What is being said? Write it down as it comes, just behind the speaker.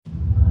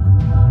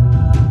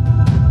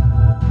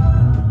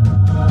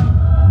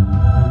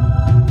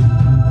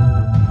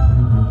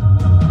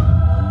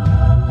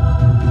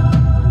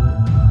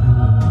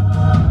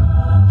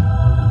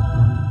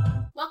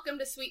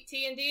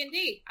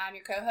D&D. I'm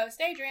your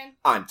co-host, Adrian.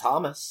 I'm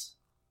Thomas.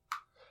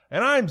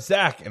 And I'm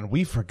Zach, and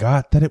we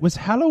forgot that it was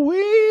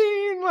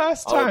Halloween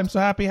last time, so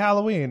happy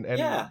Halloween,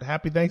 and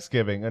happy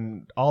Thanksgiving,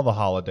 and all the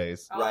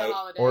holidays. All the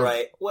holidays.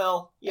 Right.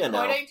 Well,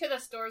 According to the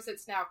stores,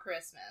 it's now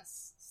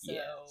Christmas, so...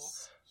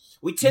 Yes.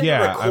 We tend to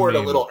record a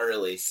little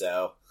early,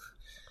 so...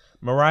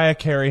 Mariah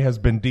Carey has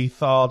been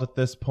de-thawed at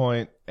this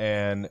point,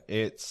 and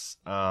it's...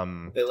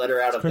 they let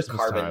her out of Christmas the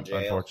carbon time, jail.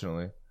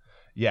 Unfortunately.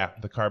 Yeah,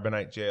 the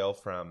Carbonite jail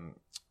from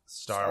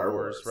Star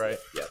Wars, right?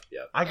 Yep.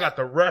 I got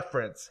the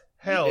reference.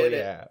 Hell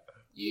yeah.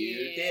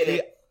 You did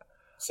it.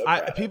 So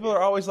people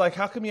are always like,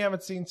 how come you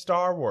haven't seen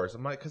Star Wars?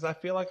 I'm like, because I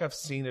feel like I've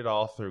seen it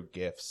all through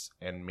GIFs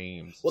and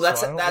memes. Well,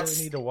 that's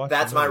really need to watch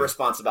that's my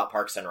response about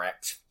Parks and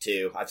Rec,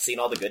 too. I've seen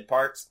all the good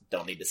parts.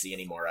 Don't need to see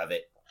any more of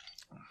it.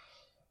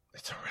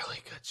 It's a really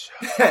good show.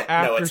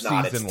 No, it's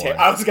not.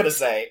 I was going to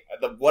say,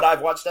 what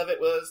I've watched of it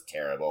was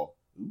terrible.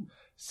 Ooh.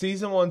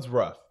 Season 1's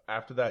rough.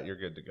 After that, you're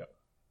good to go.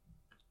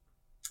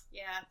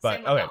 Yeah.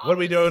 But, okay, what are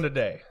we doing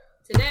today?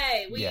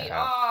 Today,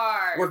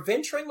 We're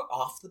venturing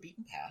off the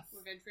beaten path.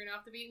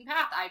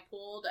 I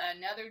pulled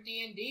another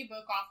D&D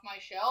book off my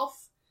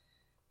shelf,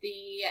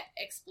 The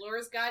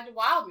Explorer's Guide to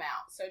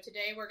Wildemount. So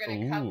today we're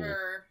going to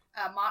cover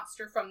a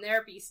monster from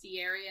their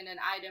bestiary and an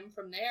item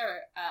from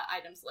their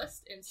items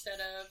list instead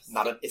of...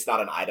 It's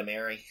not an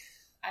itemary?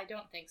 I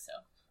don't think so.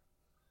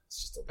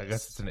 It's just I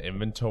guess it's an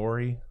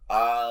inventory.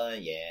 Yeah,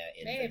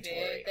 inventory.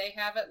 Maybe. They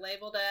have it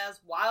labeled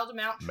as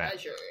Wildemount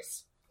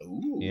Treasures.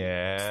 Ooh.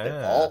 Yeah. The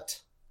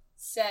vault.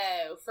 So,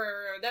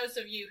 for those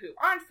of you who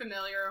aren't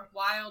familiar,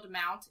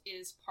 Wildemount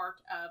is part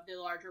of the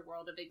larger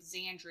world of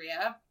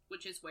Exandria,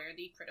 which is where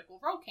the Critical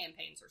Role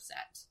campaigns are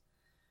set.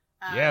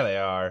 Yeah, they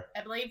are.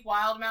 I believe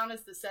Wildemount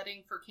is the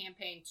setting for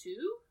Campaign 2?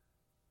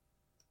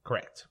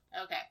 Correct.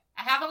 Okay.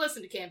 I haven't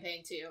listened to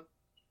Campaign 2.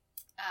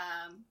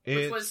 Which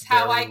It's was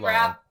how I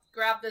long.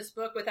 grabbed this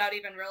book without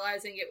even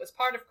realizing it was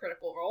part of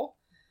Critical Role.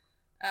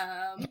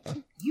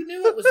 You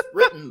knew it was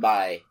written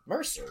by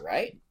Mercer,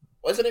 right?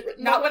 Wasn't it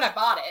written? Not when I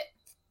bought it.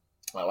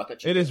 Oh, I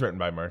thought you It is written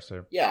by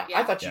Mercer. Yeah,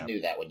 I thought you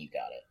knew that when you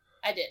got it.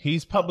 I did.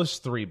 He's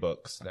published 3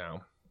 books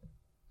now.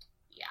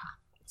 Yeah.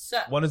 So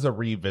one is a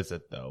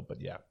revisit, though, but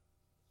yeah.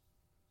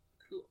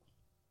 Cool.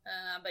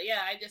 But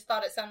yeah, I just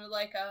thought it sounded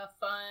like a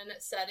fun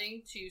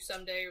setting to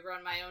someday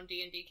run my own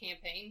D&D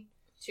campaign.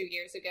 2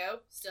 years ago.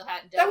 Still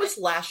hadn't done it. That was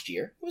last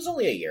year. It was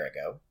only a year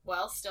ago.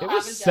 Well, still it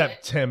haven't was done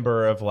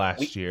September of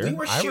last year. We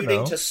were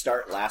shooting to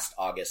start last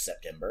August,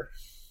 September.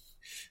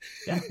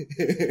 Yeah.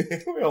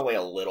 We're only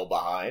a little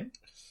behind.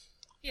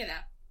 You know.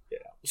 Yeah.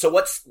 So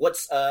what's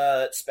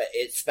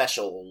it's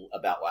special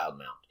about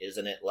Wildemount?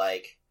 Isn't it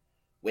like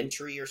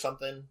wintry or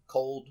something?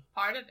 Cold?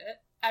 Part of it.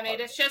 I mean,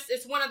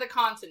 it's one of the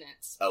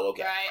continents. Oh,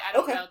 okay. Right? I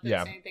don't know if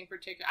there's anything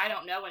particular. I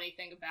don't know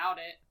anything about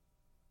it.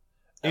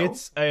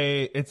 It's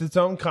its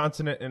own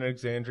continent in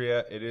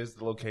Exandria. It is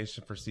the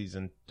location for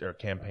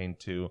campaign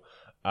 2.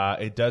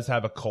 It does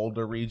have a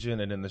colder region,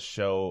 and in the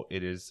show,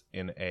 it is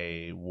in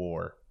a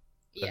war.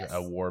 Yes.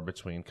 A war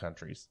between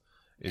countries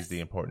is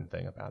the important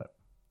thing about it.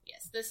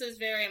 Yes, this is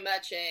very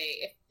much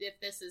if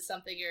this is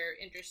something you're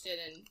interested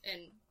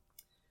in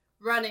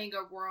running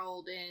a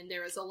world in,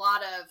 there is a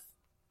lot of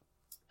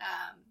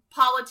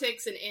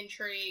politics and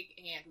intrigue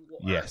and war.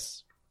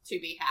 Yes. To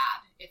be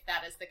had. If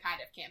that is the kind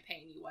of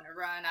campaign you want to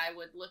run, I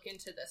would look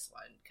into this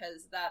one,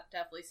 because that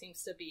definitely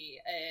seems to be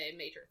a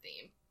major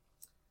theme.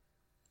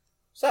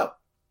 So,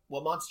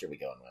 what monster are we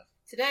going with?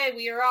 Today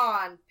we are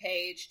on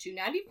page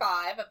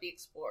 295 of the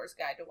Explorer's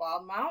Guide to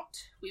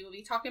Wildemount. We will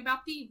be talking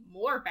about the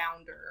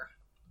Moorbounder.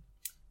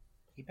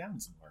 He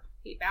bounds more.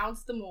 He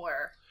bounds the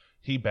moor.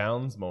 He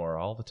bounds more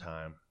all the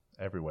time,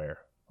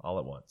 everywhere, all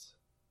at once.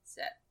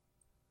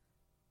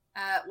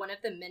 One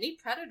of the many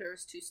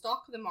predators to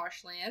stalk the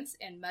marshlands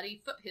and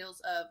muddy foothills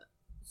of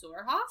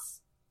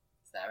Xhorhas.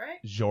 Is that right?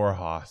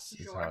 Xhorhas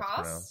is how it's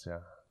pronounced,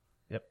 yeah.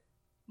 Yep.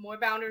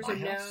 Moorbounders are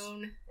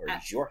known... Or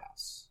your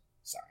house.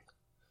 Sorry.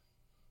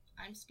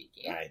 I'm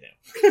speaking. I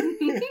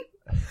know.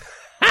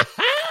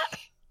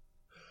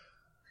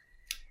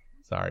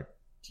 Sorry.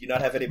 Do you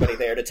not have anybody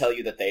there to tell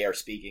you that they are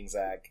speaking,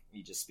 Zach?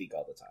 You just speak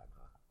all the time,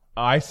 huh?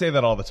 I say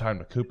that all the time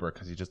to Cooper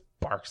because he just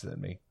barks at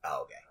me.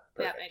 Oh, okay.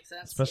 Perfect. That makes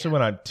sense. Especially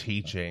when I'm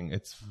teaching.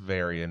 It's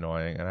very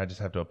annoying, and I just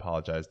have to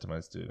apologize to my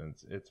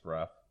students. It's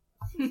rough.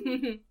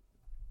 Moorbounders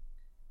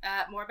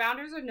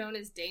are known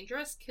as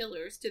dangerous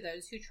killers to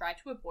those who try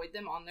to avoid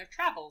them on their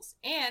travels,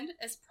 and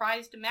as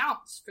prized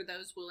mounts for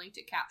those willing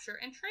to capture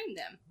and train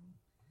them.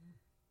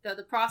 Though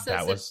the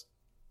process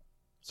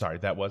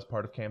that was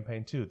part of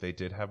Campaign 2. They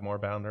did have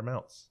Moorbounder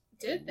mounts.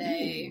 Did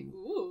they?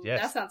 Ooh,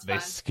 yes, that sounds fun.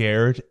 They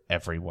scared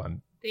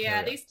everyone.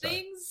 Yeah, these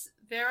things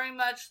very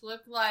much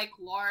look like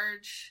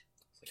large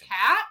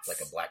cats.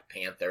 Like a Black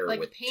Panther like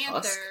with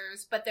panthers,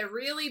 tusks. But they're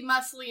really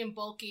muscly and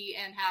bulky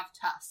and have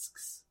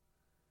tusks.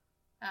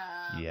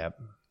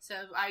 Yep. So,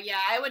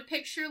 I would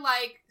picture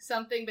like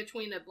something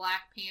between a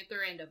Black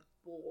Panther and a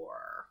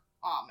boar,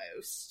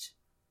 almost.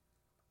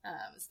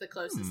 It's the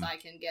closest I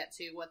can get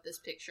to what this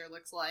picture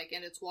looks like,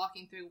 and it's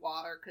walking through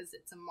water because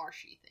it's a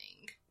marshy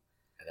thing.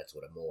 That's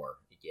what a moor,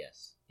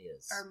 yes,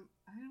 is. I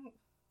don't...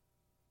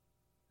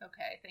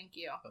 Okay, thank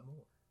you. A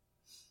moor.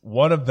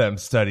 One of them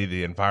studied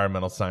the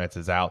environmental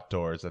sciences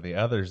outdoors, and the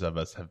others of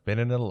us have been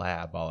in a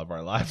lab all of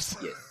our lives.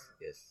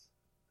 Yes.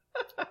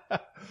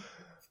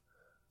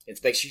 In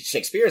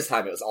Shakespeare's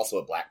time, it was also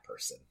a black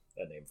person.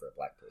 A name for a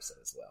black person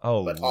as well.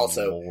 Oh, but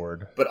also,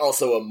 Lord. But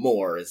also a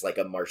moor is like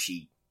a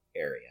marshy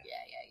area. Yeah.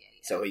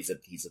 So he's a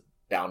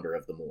bounder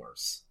of the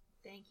moors.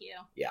 Thank you.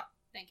 Yeah.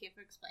 Thank you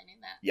for explaining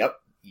that. Yep.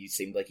 You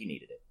seemed like you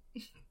needed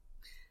it.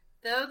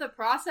 Though the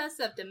process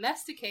of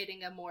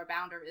domesticating a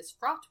moorbounder is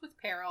fraught with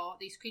peril,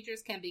 these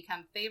creatures can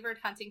become favored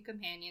hunting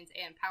companions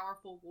and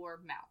powerful war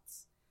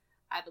mounts.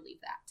 I believe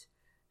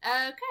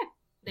that. Okay.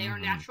 They are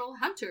natural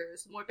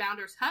hunters.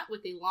 Moorbounders hunt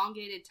with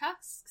elongated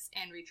tusks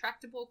and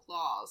retractable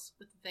claws.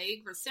 With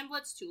vague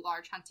resemblance to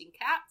large hunting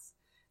cats,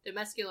 their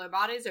muscular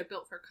bodies are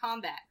built for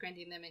combat,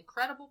 granting them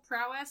incredible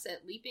prowess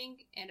at leaping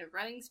and a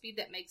running speed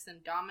that makes them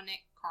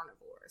dominant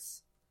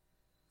carnivores.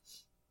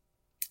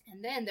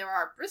 And then there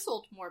are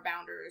bristled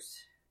moorbounders.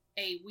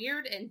 A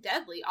weird and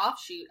deadly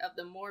offshoot of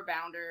the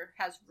moorbounder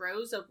has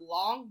rows of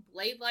long,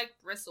 blade-like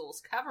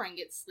bristles covering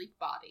its sleek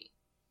body.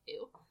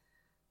 Ew.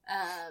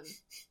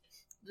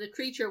 The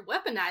creature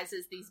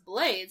weaponizes these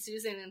blades,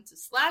 using them to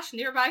slash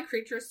nearby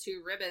creatures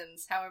to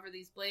ribbons. However,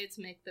 these blades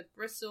make the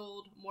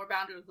bristled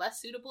moorbounder less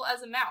suitable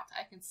as a mount.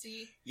 I can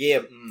see...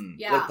 Yeah.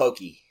 Little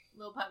pokey.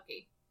 Little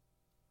pokey.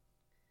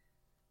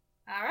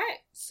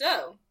 Alright,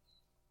 so...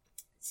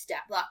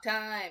 Stat block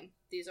time.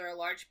 These are a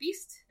large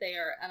beast. They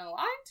are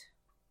unaligned.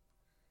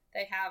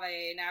 They have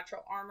a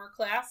natural armor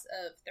class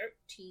of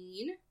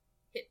 13,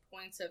 hit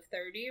points of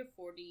 30,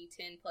 40,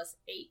 10 plus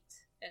 8,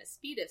 and a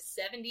speed of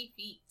 70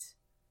 feet.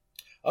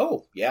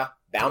 Oh, yeah.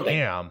 Bounding.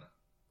 Damn.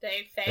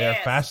 They fast. They are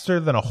faster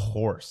than a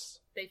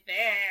horse. They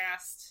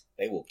fast.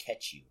 They will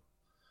catch you.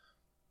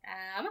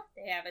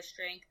 They have a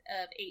strength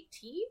of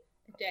 18,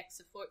 a dex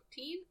of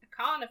 14, a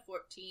con of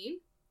 14,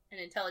 an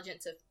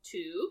intelligence of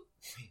 2.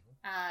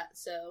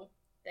 So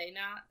they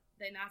not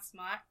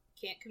smart.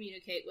 Can't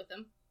communicate with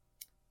them.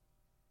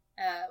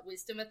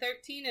 Wisdom of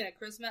 13 and a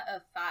charisma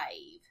of 5.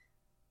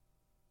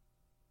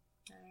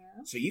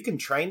 So you can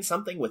train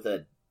something with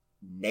a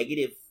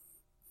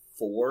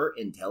 -4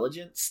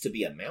 intelligence to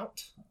be a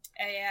mount?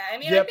 Yeah, I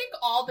mean, I think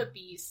all the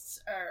beasts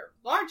are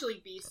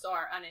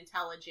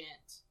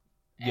unintelligent.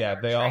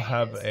 Yeah, they all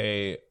have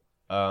a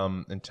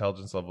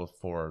intelligence level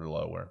 4 or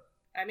lower.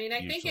 I mean,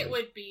 I think it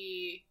would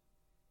be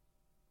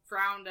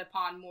frowned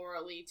upon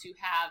morally to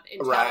have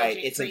intelligent right.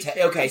 It's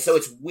okay. So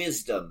it's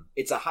wisdom.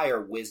 It's a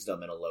higher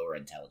wisdom and a lower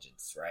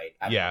intelligence, right?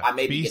 I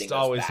may be beasts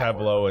always have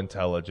low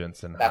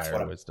intelligence and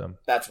higher wisdom.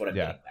 That's what I'm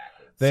getting backwards.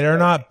 They are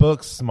not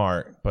book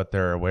smart, but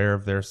they're aware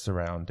of their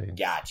surroundings.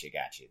 Gotcha.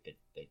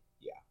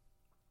 Yeah.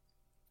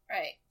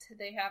 Right.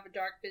 They have a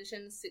dark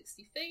vision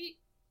 60 feet,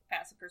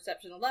 passive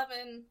perception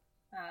 11.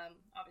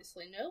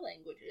 Obviously no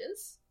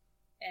languages.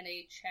 And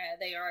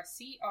they are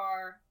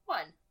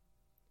CR1.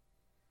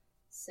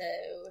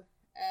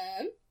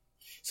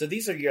 So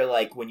these are your,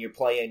 like, when you're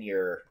playing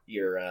your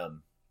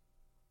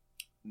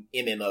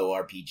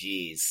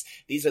MMORPGs,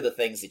 these are the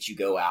things that you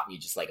go out and you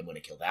just like, I'm going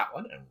to kill that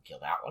one, I'm going to kill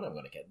that one, I'm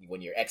going to kill,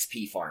 when you're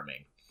XP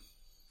farming.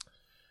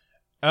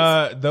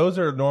 Those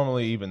are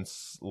normally even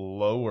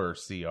lower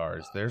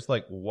CRs. There's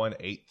like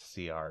 1/8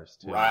 CRs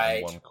too.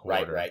 Right,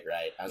 1/4.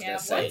 Right. I was going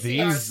to say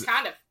these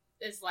kind of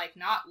is like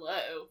not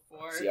low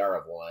for CR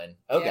of 1.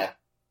 Okay.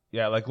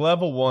 Yeah, like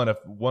level 1,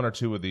 if 1 or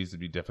 2 of these would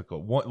be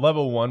difficult.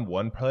 Level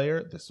 1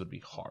 player, this would be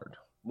hard.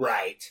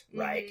 Right.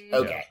 Mm-hmm.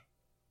 Okay. Yeah.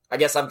 I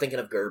guess I'm thinking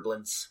of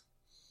Gerblins.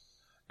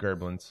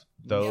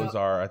 Those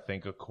are, I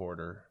think,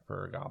 1/4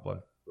 for a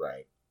goblin.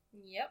 Right.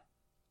 Yep.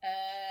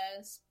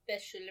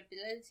 Special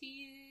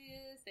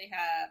abilities. They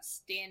have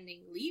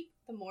Standing Leap.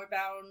 The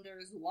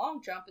Moorbounder's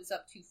long jump is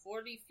up to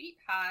 40 feet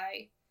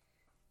high.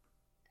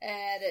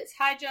 And its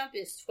high jump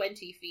is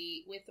 20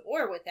 feet with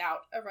or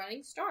without a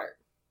running start.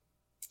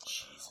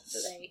 Jesus. So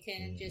they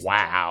can just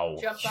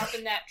jump up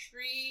in that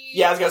tree.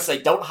 Yeah, I was going to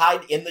say, don't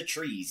hide in the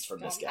trees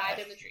from this guy. Don't hide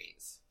in the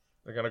trees.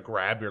 They're going to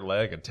grab your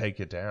leg and take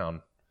you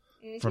down.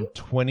 Mm-hmm. From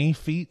 20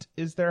 feet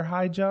is their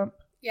high jump?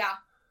 Yeah.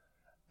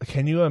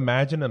 Can you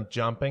imagine them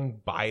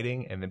jumping,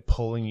 biting, and then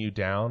pulling you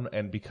down?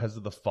 And because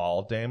of the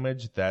fall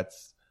damage,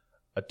 that's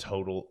a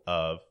total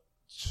of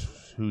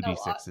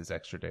 2d6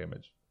 extra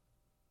damage.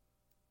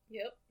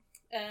 Yep.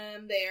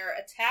 Their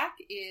attack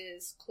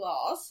is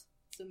claws.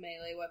 It's a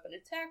melee weapon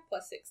attack,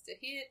 +6 to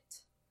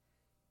hit.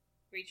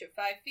 Reach of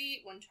 5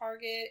 feet, 1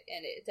 target,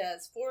 and it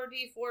does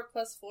 4d4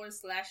 + 4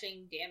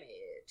 slashing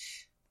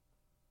damage.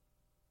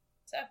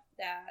 So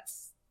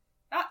that's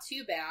not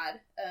too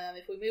bad.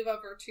 If we move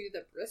over to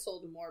the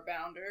bristled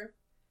moorbounder,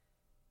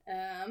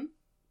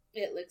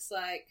 it looks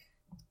like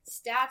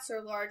stats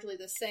are largely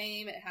the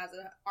same. It has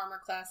an armor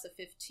class of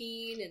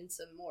 15 and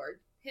some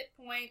more hit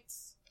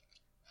points.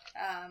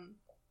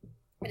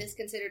 It is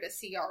considered a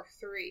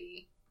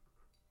CR3.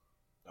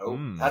 Oh,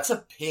 that's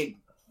a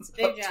big... It's a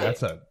big jump.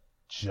 That's a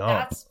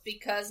jump. That's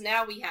because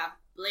now we have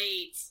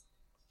blades.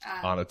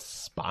 On its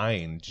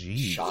spine,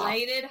 geez.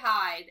 Bladed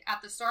hide.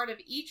 At the start of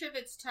each of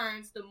its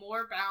turns, the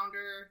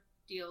Moorbounder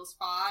deals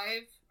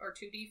 5 or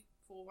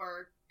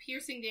 2d4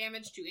 piercing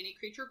damage to any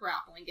creature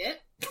grappling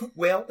it.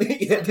 Well,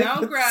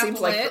 don't grapple seems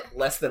like it. the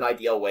less than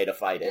ideal way to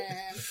fight it.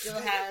 And still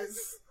has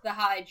the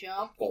high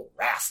jump. Oh,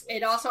 wrestling.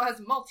 It also has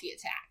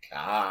multi-attack.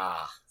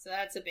 Ah. So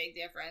that's a big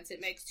difference.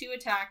 It makes 2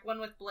 attack, 1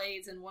 with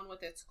blades and 1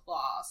 with its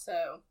claws.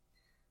 So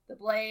the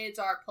blades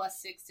are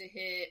 +6 to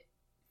hit,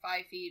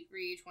 5 feet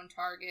reach, 1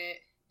 target,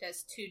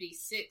 does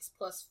 2d6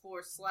 plus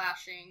 4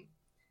 slashing,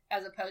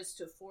 as opposed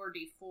to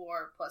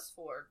 4d4 plus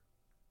 4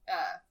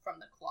 from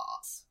the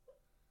claws.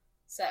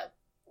 So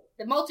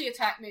the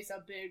multi-attack makes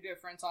a big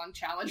difference on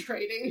challenge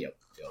rating. Yep.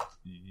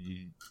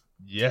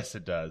 Yes,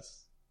 it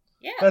does.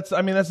 Yeah. That's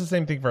the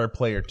same thing for a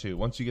player too.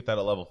 Once you get that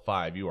at level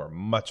 5, you are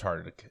much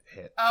harder to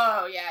hit.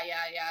 Oh, yeah,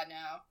 no.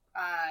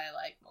 I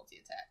like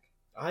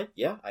multi-attack.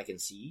 I can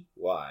see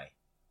why.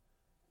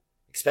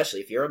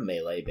 Especially if you're a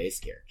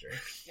melee-based character.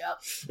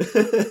 Yep.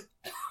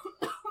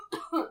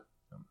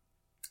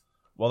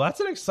 Well, that's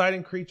an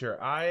exciting creature.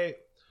 I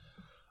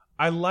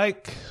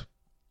like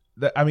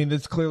that. I mean,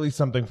 it's clearly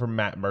something from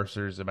Matt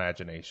Mercer's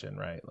imagination,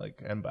 right?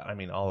 Like, and I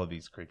mean, all of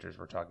these creatures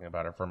we're talking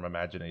about are from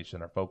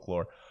imagination or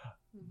folklore.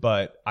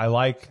 But I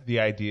like the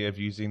idea of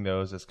using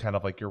those as kind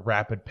of like your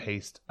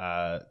rapid-paced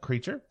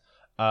creature.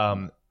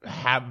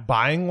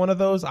 Buying one of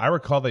those, I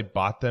recall they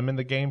bought them in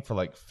the game for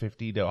like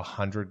 50 to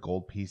 100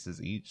 gold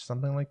pieces each,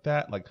 something like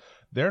that. Like,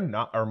 they're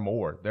not, or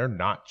more. They're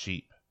not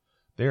cheap.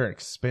 They're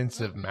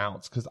expensive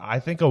mounts, because I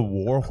think a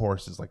war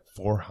horse is like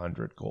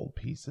 400 gold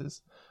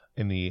pieces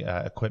in the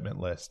equipment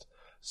list.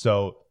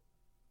 So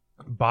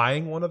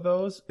buying one of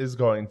those is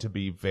going to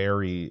be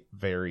very,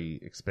 very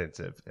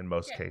expensive in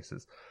most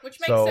cases. Which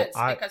makes sense,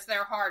 because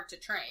they're hard to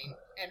train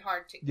and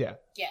hard to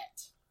get.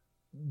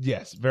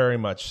 Yes, very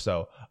much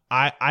so.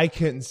 I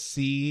can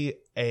see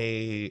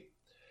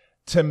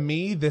to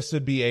me, this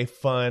would be a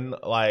fun,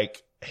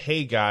 like,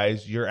 hey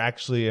guys, you're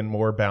actually in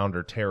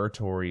Moorbounder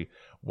territory.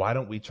 Why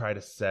don't we try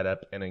to set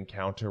up an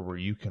encounter where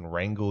you can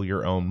wrangle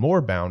your own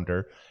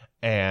Moorbounder,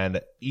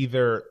 and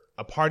either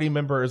a party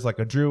member is like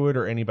a druid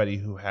or anybody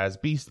who has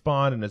beast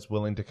bond and is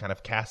willing to kind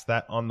of cast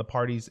that on the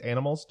party's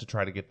animals to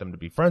try to get them to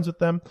be friends with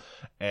them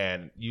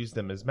and use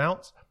them as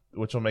mounts,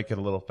 which will make it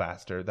a little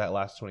faster. That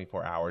lasts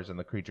 24 hours, and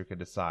the creature can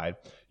decide.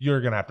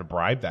 You're going to have to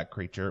bribe that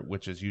creature,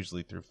 which is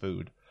usually through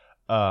food,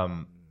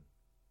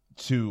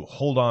 to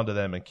hold on to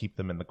them and keep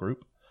them in the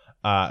group.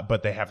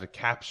 But they have to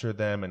capture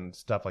them and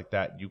stuff like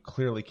that. You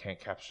clearly can't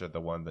capture the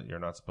one that you're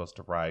not supposed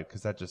to ride,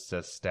 because that just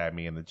says stab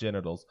me in the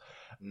genitals.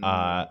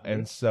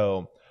 And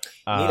so...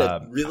 you need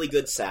a really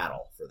good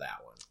saddle for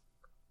that one.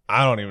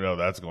 I don't even know if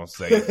that's going to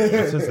say anything.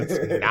 It's just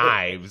it's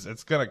knives.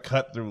 It's going to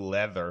cut through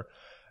leather.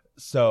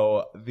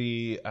 So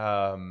the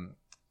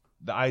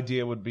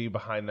idea would be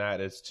behind that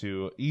is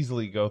to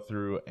easily go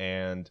through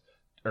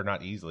or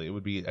not easily, it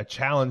would be a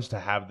challenge to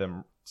have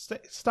them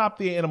stop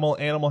the animal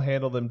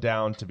handle them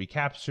down to be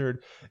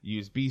captured,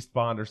 use beast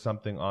bond or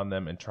something on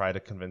them, and try to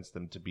convince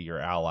them to be your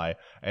ally.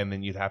 And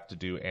then you'd have to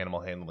do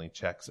animal handling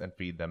checks and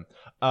feed them.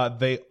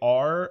 They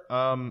are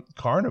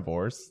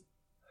carnivores,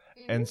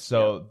 and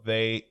so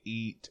they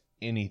eat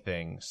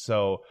anything.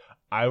 So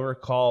I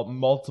recall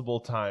multiple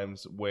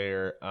times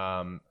where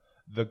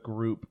the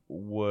group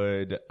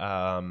would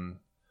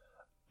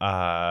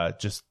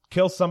just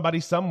kill somebody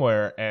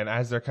somewhere, and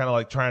as they're kind of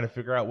like trying to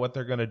figure out what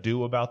they're going to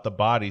do about the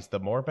bodies, the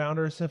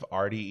Moorbounders have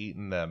already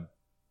eaten them.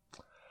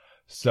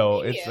 So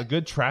it's a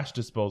good trash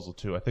disposal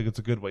too. I think it's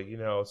a good way,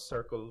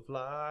 circle of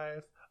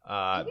life.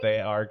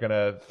 They are going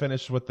to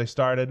finish what they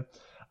started.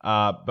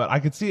 But I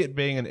could see it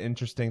being an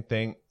interesting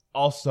thing.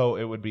 Also,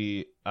 it would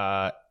be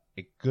a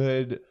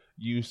good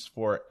use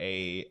for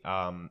a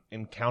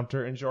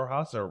encounter in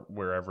Xhorhas, or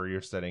wherever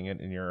you're setting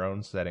it in your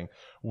own setting,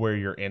 where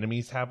your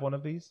enemies have one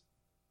of these.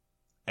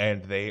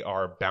 And they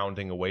are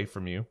bounding away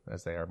from you,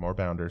 as they are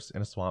Moorbounders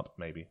in a swamp,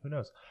 maybe. Who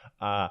knows?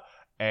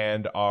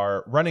 And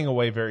are running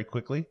away very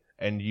quickly.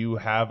 And you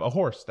have a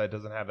horse that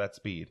doesn't have that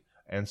speed.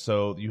 And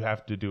so you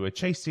have to do a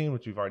chase scene,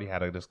 which we've already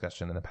had a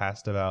discussion in the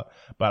past about.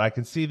 But I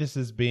can see this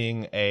as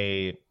being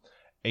a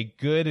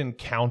good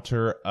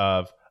encounter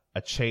of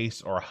a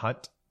chase or a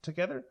hunt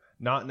together.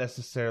 Not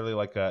necessarily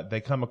like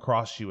they come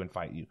across you and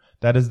fight you.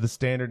 That is the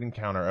standard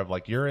encounter of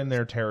like, you're in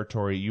their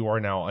territory, you are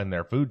now in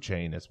their food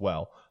chain as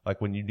well.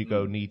 Like when you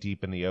go knee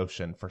deep in the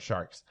ocean for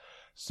sharks.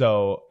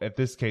 So in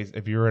this case,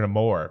 if you're in a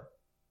moor,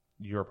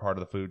 you're part of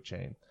the food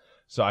chain.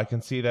 So I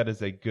can see that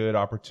as a good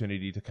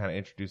opportunity to kind of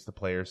introduce the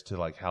players to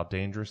like how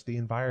dangerous the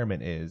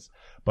environment is,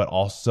 but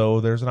also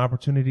there's an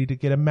opportunity to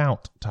get a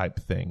mount type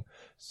thing.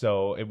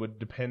 So it would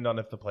depend on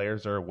if the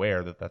players are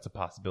aware that that's a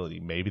possibility.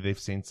 Maybe they've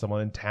seen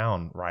someone in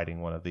town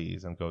riding one of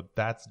these and go,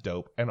 that's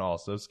dope and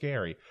also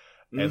scary.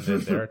 And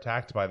then they're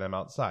attacked by them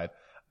outside.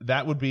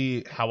 That would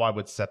be how I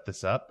would set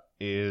this up,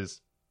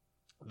 is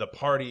the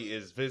party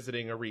is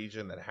visiting a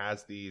region that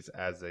has these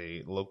as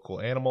a local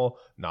animal.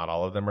 Not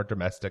all of them are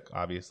domestic,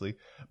 obviously,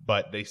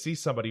 but they see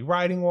somebody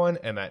riding one,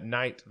 and that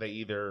night they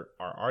either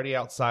are already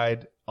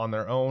outside on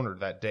their own, or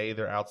that day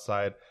they're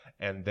outside,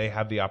 and they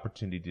have the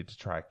opportunity to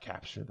try to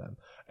capture them.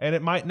 And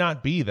it might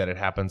not be that it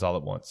happens all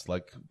at once.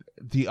 Like,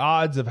 the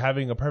odds of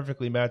having a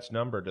perfectly matched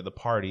number to the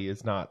party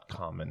is not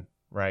common,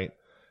 right?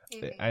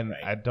 And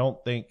I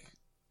don't think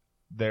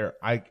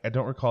I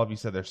don't recall if you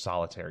said they're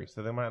solitary,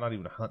 so they might not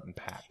even hunt in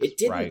packs. It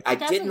didn't. Right? I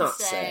did not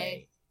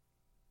say.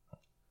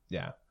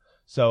 Yeah.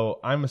 So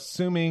I'm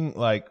assuming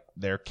like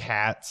they're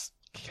cats.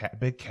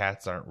 Big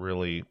cats aren't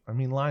really. I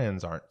mean,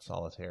 lions aren't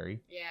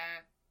solitary.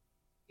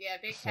 Yeah,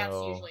 big cats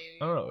usually.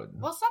 Oh.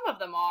 Well, some of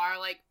them are,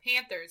 like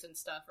panthers and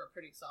stuff, are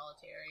pretty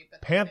solitary.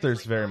 But Panthers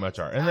like very much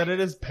are, and that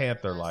it is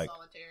panther-like.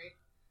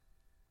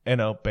 And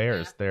no,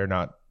 bears, they're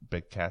not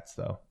big cats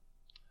though.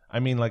 I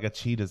mean, like a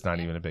cheetah's not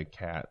even a big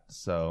cat,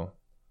 so.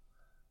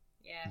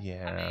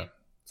 Yeah. I mean,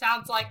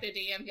 sounds like the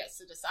DM gets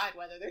to decide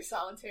whether they're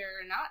solitary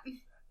or not.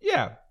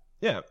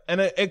 Yeah, and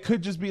it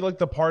could just be like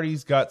the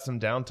party's got some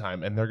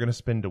downtime, and they're going to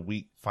spend a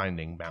week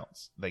finding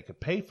mounts. They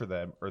could pay for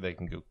them, or they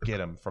can go get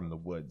them from the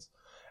woods.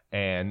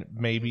 And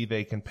maybe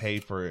they can pay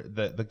for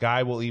the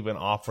guy will even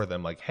offer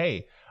them like,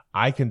 hey,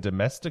 I can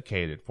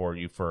domesticate it for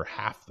you for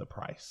half the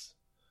price.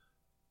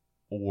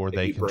 Or If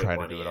they you can bring try to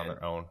one do it on in.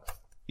 their own.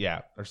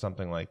 Yeah, or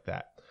something like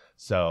that.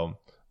 So,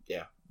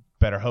 Yeah.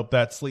 better hope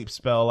that sleep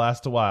spell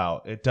lasts a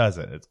while. It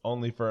doesn't. It's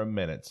only for a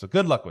minute. So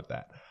good luck with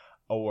that.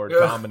 Or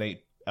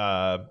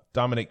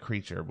dominate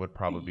creature would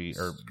probably be,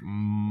 or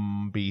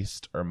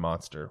beast or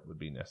monster would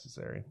be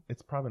necessary.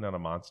 It's probably not a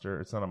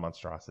monster. It's not a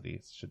monstrosity.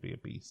 It should be a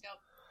beast. Nope.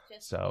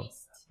 So,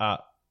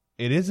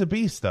 it is a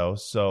beast, though.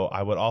 So,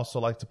 I would also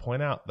like to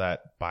point out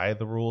that by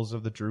the rules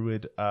of the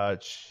druid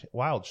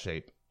wild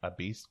shape, a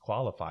beast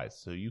qualifies.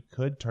 So, you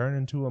could turn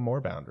into a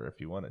moorbounder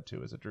if you wanted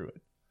to as a druid.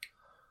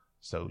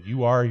 So,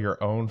 you are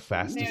your own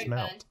fastest Very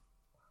mount. fun.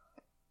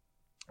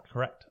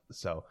 Correct.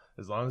 So,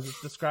 as long as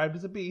it's described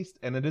as a beast,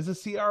 and it is a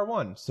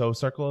CR1, so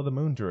Circle of the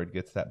Moon druid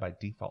gets that by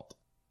default.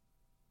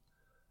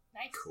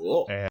 Nice.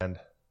 Cool. And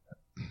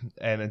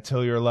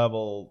until you're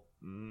level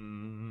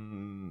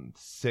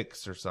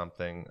 6 or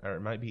something, or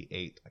it might be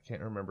 8, I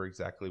can't remember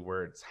exactly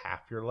where it's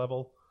half your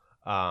level,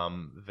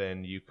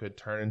 then you could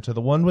turn into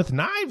the one with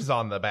knives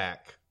on the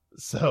back.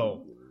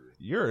 So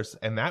yours,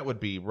 and that would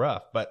be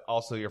rough, but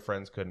also your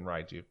friends couldn't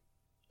ride you.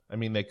 I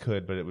mean, they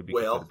could, but it would be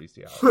considered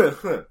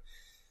bestiality.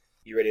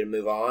 You ready to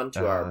move on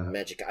to our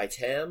magic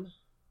item?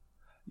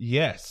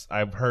 Yes,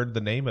 I've heard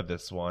the name of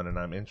this one, and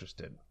I'm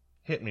interested.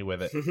 Hit me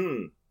with it.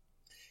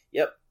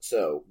 Yep.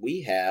 So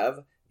we have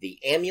the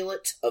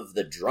Amulet of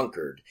the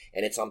Drunkard,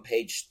 and it's on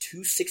page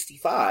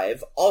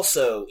 265,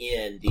 also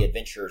in the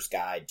Adventurer's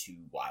Guide to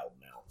Wild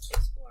Mounts.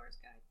 Explorer's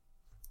Guide.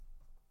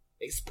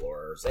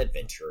 Explorers,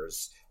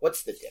 adventurers.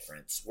 What's the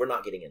difference? We're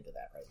not getting into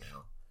that right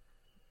now.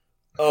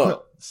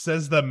 Oh,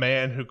 Says the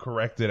man who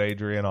corrected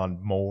Adrian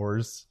on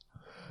Moors.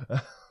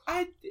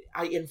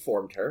 I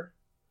informed her.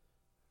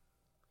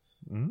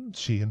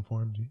 She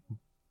informed you.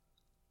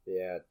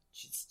 Yeah,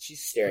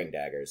 she's staring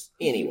daggers.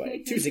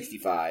 Anyway,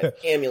 265,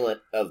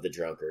 Amulet of the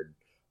Drunkard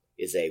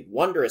is a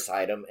wondrous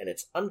item, and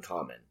it's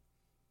uncommon.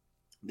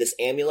 This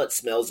amulet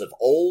smells of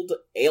old,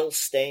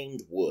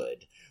 ale-stained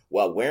wood.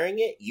 While wearing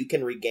it, you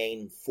can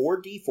regain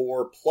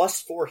 4d4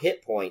 plus 4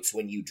 hit points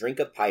when you drink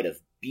a pint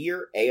of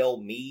beer,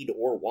 ale, mead,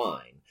 or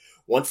wine.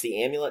 Once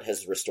the amulet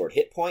has restored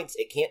hit points,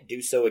 it can't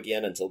do so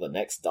again until the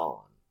next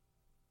dawn.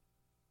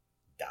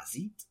 Does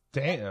it?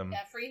 Damn.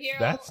 Yeah, free hero.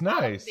 That's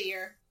nice.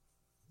 Beer.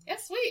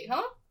 It's sweet,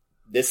 huh?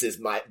 This is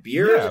my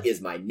beer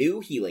is my new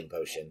healing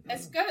potion.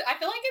 It's good. I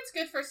feel like it's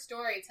good for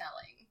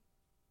storytelling.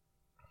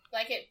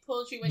 Like it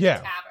pulls you into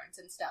taverns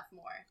and stuff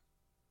more.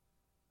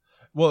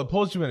 Well, it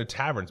pulls you into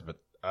taverns, but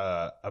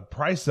a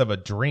price of a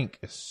drink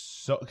is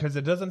so, because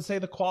it doesn't say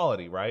the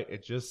quality, right?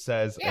 It just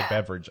says a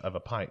beverage of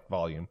a pint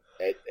volume.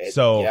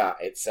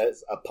 It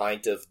says a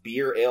pint of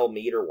beer, ale,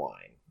 mead, or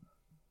wine.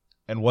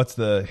 And what's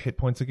the hit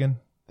points again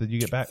that you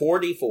get back?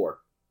 4d4.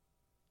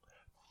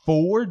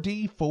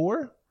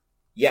 4d4?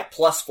 Yeah,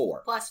 plus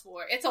 4. Plus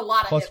 4. It's a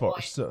lot of plus hit 4.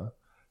 points.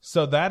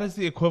 So that is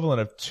the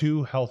equivalent of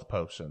 2 health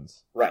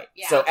potions. Right.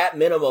 Yeah. So at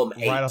minimum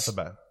 8. Right off the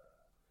bat.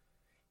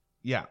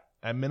 Yeah,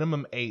 at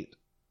minimum 8.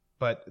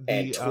 But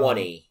and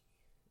 20.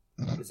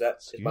 Is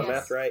my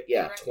math right?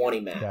 Yeah, 20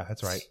 math. Yeah,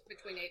 that's right.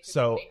 Between 8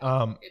 so, and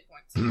 20 hit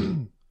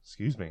points.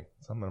 excuse me,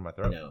 something in my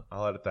throat. No.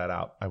 I'll edit that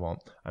out. I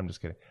won't. I'm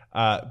just kidding.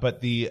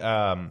 But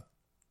so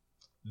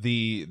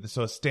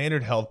a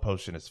standard health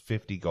potion is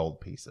 50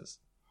 gold pieces.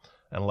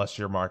 Unless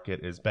your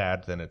market is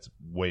bad, then it's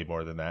way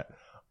more than that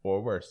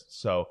or worse.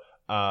 So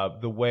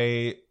the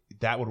way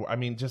that would, I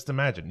mean, just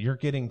imagine you're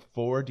getting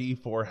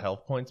 4d4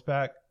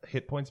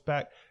 hit points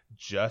back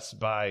just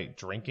by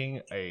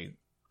drinking a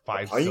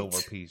 5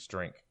 silver piece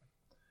drink.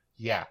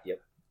 Yeah. Yep.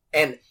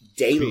 And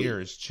daily.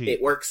 Beer is cheap.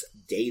 It works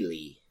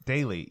daily.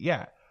 Daily,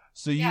 yeah.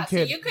 So you so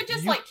could you could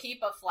just like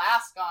keep a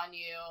flask on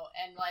you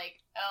and like,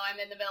 oh, I'm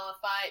in the middle of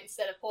a fight.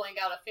 Instead of pulling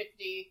out a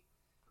 50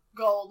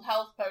 gold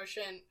health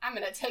potion, I'm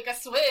gonna take a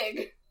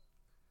swig.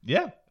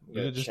 Yeah, you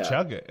could just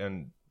chug it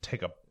and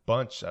take a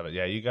bunch of it.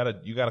 Yeah, you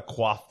gotta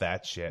quaff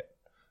that shit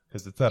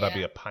because it's gotta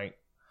be a pint.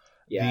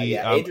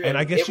 Yeah, Adrian, and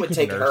I guess it would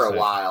take her a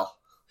while.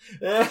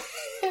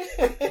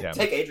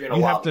 Take Adrian a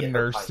You while have to get her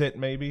nurse pint. it,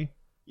 maybe.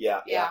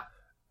 Yeah.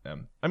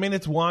 I mean,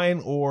 it's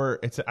wine or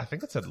I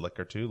think it said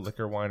liquor too.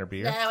 Liquor, wine, or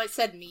beer. No, it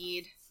said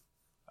mead.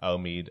 Oh,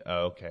 mead.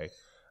 Oh, okay.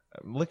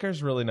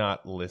 Liquor's really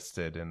not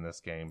listed in this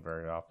game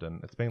very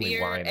often. It's mainly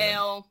Beer, wine.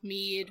 ale,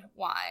 mead,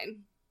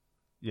 wine.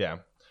 Yeah.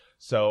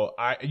 So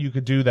you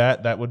could do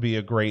that. That would be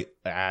a great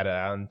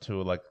add-on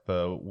to like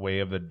the way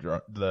of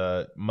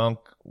the monk,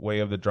 way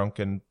of the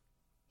drunken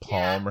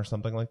palm, or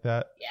something like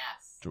that.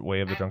 Yes.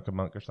 Way of the drunken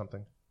monk or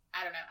something.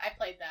 I don't know. I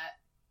played that.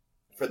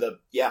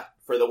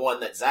 For the one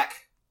that Zach.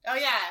 Oh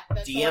yeah,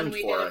 that's the one DM'd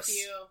we for did us.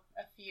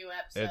 a few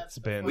episodes. It's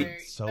been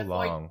so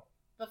long.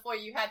 Before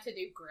you had to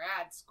do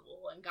grad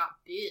school and got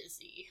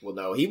busy. Well,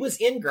 no, he was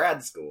in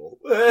grad school.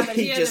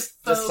 he He had just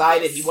to focus.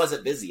 decided he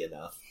wasn't busy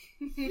enough.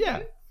 Yeah.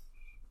 It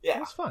Yeah,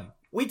 was fun.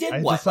 we did I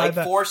like decided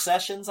that- 4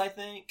 sessions, I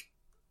think.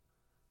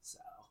 So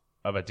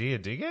Of a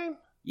D&D game?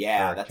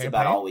 yeah, Or a that's campaign?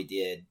 about all we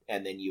did.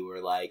 And then you were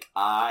like,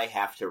 "I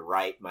have to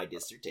write my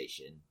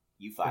dissertation.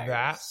 You fired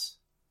us."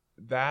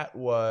 That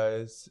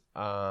was,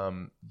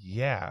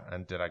 yeah.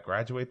 And did I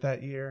graduate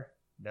that year?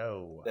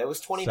 No. That was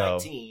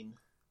 2019.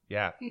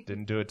 Yeah,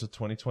 didn't do it till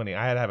 2020.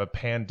 I had to have a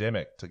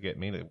pandemic to get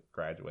me to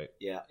graduate.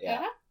 Yeah.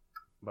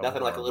 But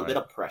Nothing like a more little my- bit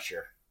of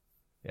pressure.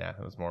 Yeah,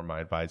 it was more my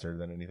advisor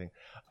than anything.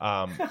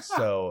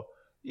 So,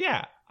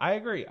 yeah, I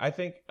agree. I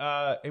think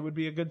it would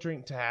be a good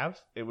drink to have.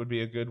 It would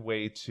be a good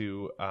way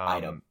to...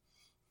 Item.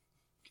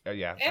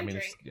 Yeah, And I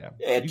mean,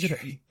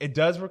 drink. it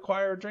does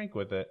require a drink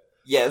with it.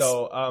 Yes,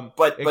 So,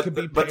 but it but could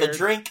be the paired-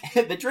 drink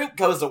the drink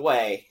goes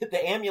away.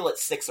 The amulet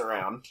sticks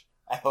around.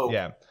 I hope.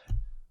 Yeah.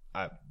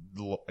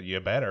 You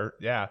better.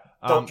 Yeah.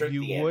 Don't drink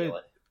you the would,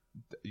 amulet.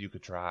 You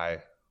could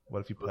try. What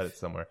if you put it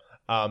somewhere?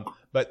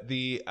 But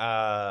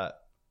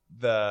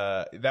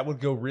that would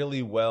go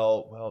really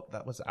well. Well,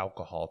 that was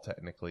alcohol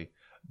technically,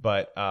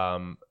 but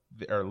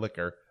or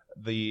liquor.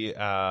 The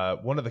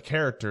one of the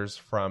characters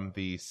from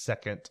the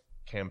second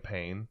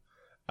campaign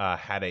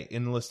had a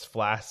endless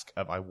flask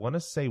of, I want to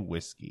say,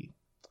 whiskey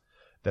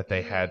that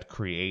they had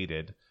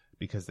created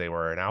because they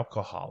were an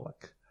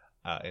alcoholic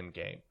in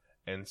game.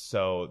 And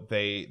so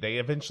they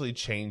eventually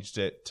changed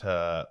it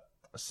to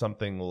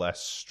something less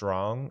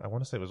strong. I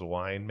want to say it was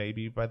wine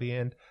maybe by the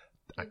end.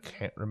 I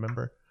can't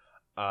remember.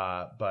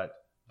 But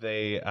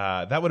they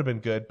that would have been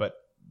good, but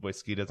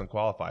whiskey doesn't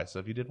qualify. So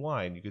if you did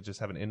wine, you could just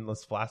have an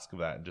endless flask of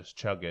that and just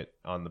chug it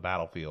on the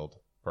battlefield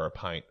for a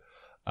pint.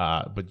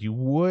 But you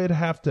would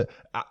have to...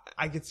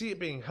 I could see it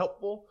being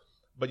helpful,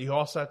 but you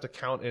also have to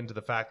count into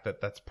the fact that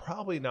that's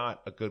probably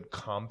not a good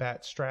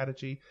combat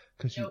strategy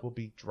because you will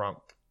be drunk.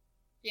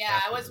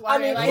 Yeah, I was I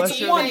wondering. mean, Like, unless it's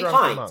do you're you the one make-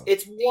 drunk pint. monk.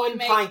 It's you one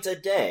make- pint a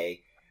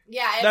day.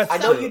 Yeah, if That's I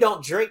know some- you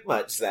don't drink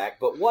much, Zach,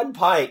 but one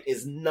pint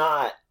is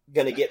not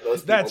going to get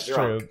most people That's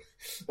drunk. true.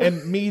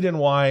 And mead and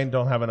wine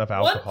don't have enough One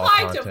alcohol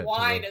pint content of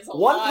wine to is a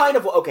One lot.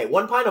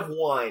 pint of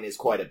wine is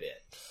quite a bit.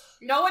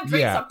 No one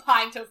drinks Yeah. a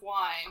pint of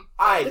wine.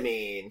 I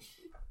mean,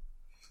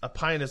 A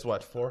pint is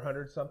what,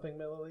 400 something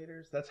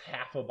milliliters? That's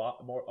half a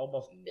bottle,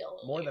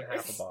 more than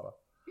half a bottle.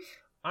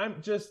 I'm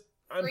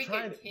Freaking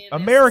trying. chemist.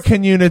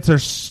 American units are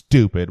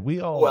stupid. We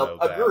all know well,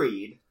 that.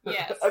 agreed.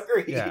 Yes.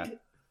 Agreed. Yeah.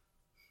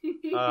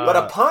 But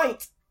a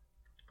pint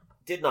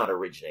did not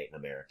originate in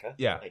America.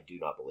 Yeah. I do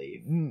not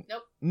believe.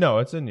 Nope. No,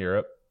 it's in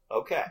Europe.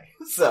 Okay.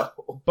 So,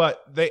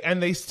 But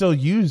they still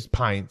use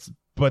pints,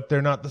 but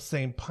they're not the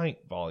same pint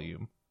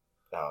volume.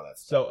 oh,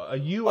 that's So a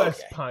U.S.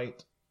 Okay.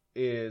 pint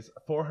is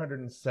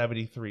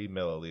 473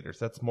 milliliters.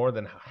 That's more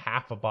than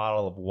half a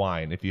bottle of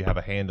wine if you have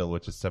a handle,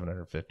 which is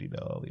 750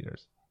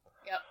 milliliters.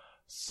 Yep.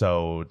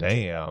 So,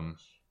 damn.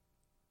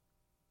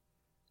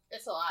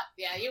 It's a lot.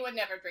 Yeah, you would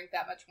never drink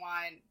that much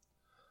wine.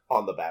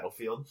 on the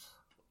battlefield.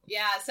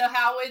 Yeah, so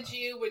how would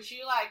you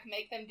like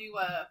make them do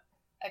a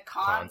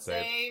con Con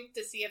save. save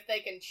to see if they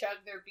can chug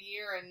their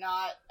beer and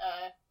not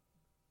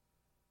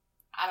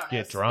I don't know,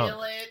 Get drunk.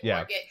 spill it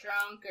Yeah. or get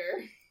drunk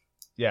or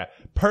Yeah,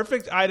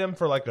 perfect item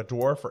for like a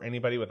dwarf or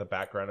anybody with a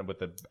background and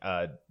with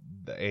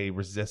a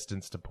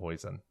resistance to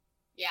poison.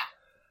 yeah.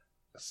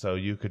 So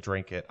you could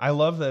drink it. I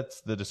love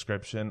that's the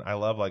description. I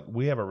love like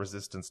we have a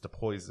resistance to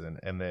poison,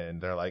 and then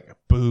they're like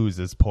booze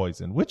is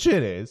poison, which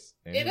it is.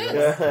 And It you're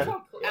is. right.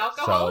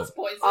 Alcohol So- is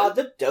poison.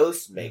 The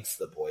dose makes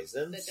the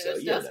poison. the so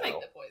dose you does know. make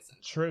the poison.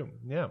 True.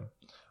 Yeah.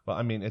 Well,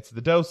 I mean, it's the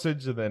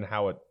dosage and then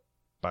how it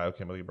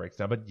biochemically breaks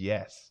down. But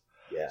yes,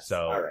 Yes.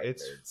 so All right,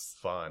 it's nerds.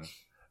 fun.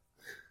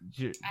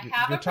 You, I you-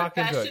 have you're a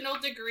talking to professional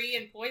degree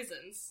in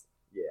poisons.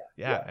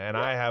 yeah, and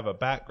I have a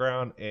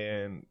background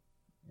in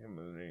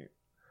immunity.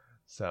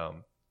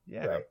 So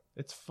yeah, Right.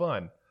 it's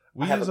fun.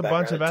 We I have use a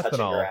bunch of background in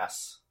touching ethanol.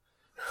 grass.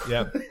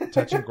 Yep,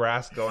 touching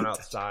grass, going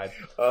outside.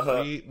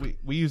 Uh-huh.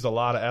 We use a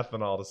lot of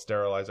ethanol to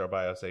sterilize our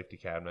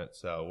biosafety cabinet,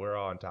 so we're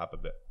on top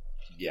of it.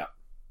 Yeah.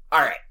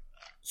 All right.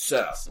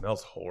 So, It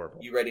smells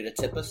horrible. you ready to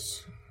tip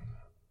us?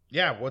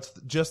 Yeah,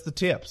 just the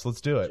tips? Let's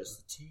do it.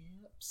 Just the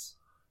tips.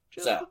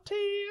 Just so- the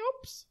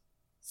tips.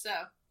 So,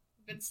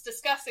 been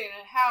discussing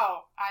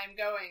how I'm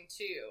going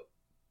to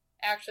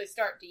actually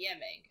start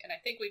DMing, and I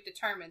think we've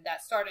determined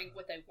that starting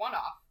with a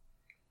one-off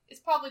is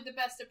probably the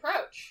best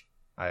approach.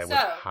 I would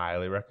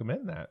highly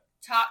recommend that.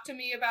 Talk to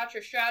me about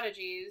your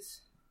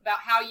strategies, about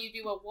how you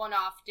do a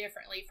one-off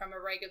differently from a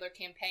regular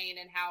campaign,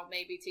 and how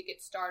maybe to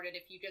get started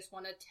if you just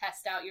want to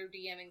test out your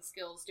DMing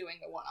skills doing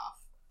the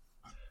one-off.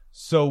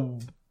 So,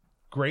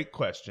 great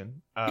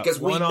question. Because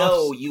we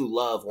know you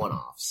love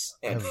one-offs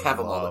and have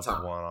them all the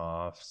time.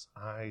 One-offs,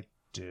 I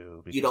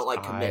do. You don't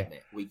like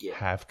commitment. We get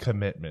have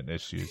commitment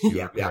issues.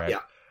 Yeah.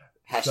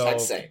 Hashtag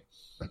same.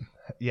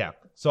 Yeah.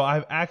 So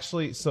I've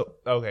actually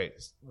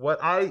what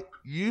I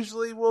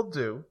usually will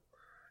do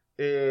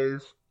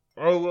is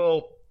I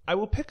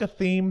will pick a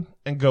theme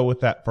and go with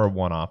that for a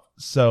one-off.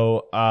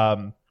 So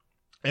and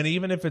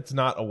even if it's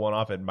not a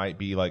one-off, it might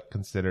be like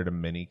considered a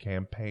mini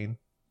campaign.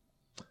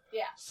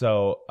 Yeah.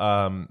 So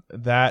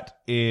that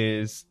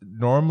is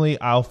normally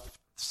I'll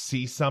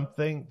see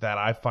something that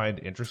I find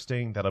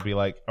interesting that'll be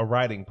like a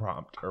writing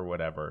prompt or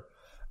whatever.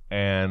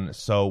 And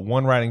so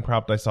one writing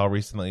prompt I saw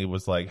recently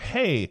was like,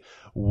 hey,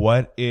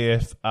 what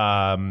if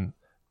the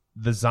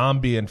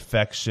zombie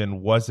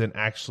infection wasn't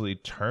actually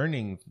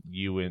turning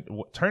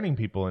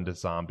people into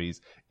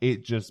zombies?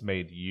 It just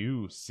made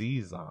you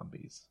see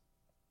zombies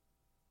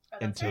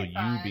until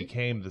you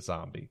became the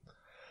zombie.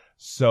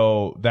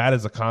 So that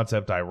is a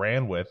concept I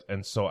ran with.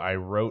 And so I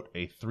wrote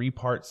a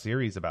 3-part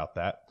series about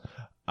that,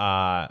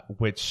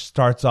 which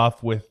starts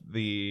off with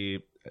the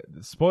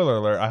spoiler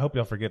alert. I hope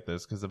y'all forget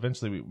this because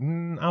eventually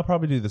I'll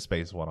probably do the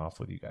space one-off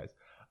with you guys.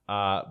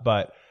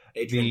 But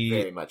Adrian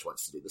very much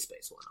wants to do the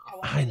space one-off.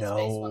 I know.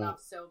 The space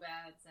one-off so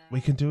bad. Zach.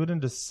 We can do it in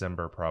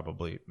December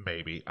probably.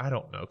 Maybe. I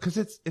don't know. Because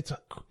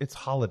it's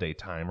holiday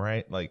time,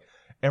 right? Like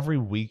every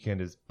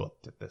weekend is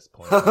booked at this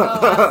point.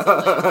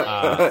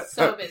 Absolutely.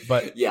 So busy.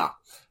 But yeah.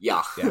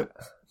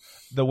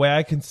 The way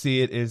I can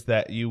see it is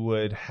that you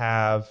would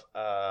have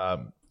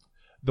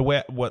the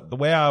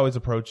way I always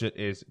approach it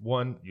is,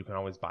 one, you can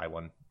always buy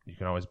one. You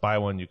can always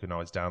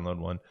download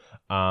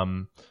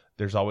one.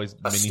 There's always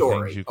many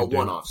things you can do. A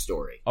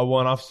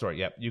one-off story.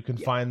 Yep. You can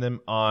find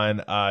them on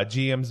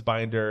GM's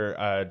Binder,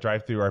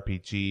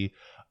 DriveThruRPG.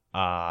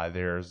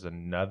 There's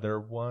another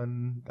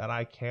one that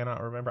I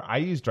cannot remember. I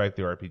use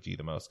DriveThruRPG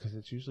the most because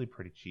it's usually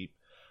pretty cheap.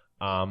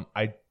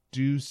 I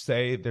do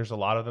say there's a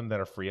lot of them that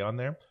are free on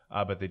there,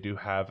 but they do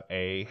have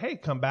a, hey,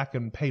 come back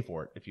and pay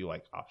for it if you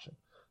like option.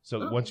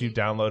 So once you've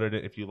downloaded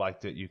it, if you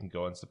liked it, you can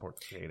go and support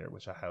the creator,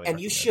 which I highly recommend.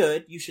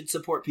 And you should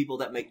support people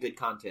that make good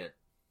content.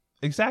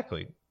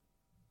 Exactly.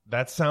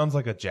 That sounds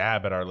like a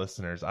jab at our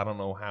listeners. I don't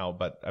know how,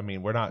 but I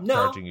mean, we're not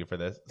charging you for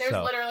this. There's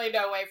literally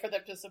no way for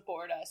them to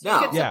support us.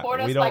 No. You can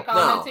support us by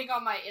commenting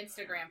on my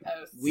Instagram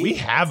posts. We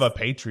have a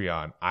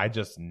Patreon. I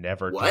just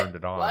never turned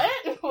it on. What?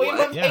 We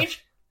have a Patreon?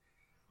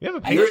 We have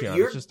a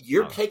Patreon.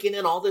 You're taking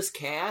in all this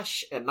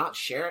cash and not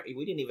sharing.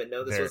 We didn't even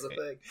know this was a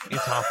thing.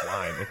 It's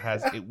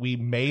offline. We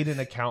made an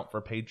account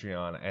for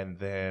Patreon and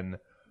then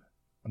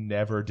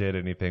never did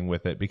anything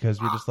with it because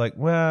we're just like,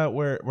 well,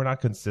 we're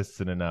not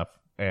consistent enough.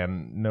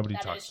 And nobody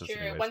talks to us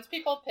anyways. Once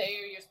people pay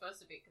you, you're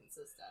supposed to be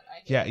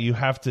consistent. You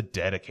have to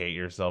dedicate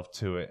yourself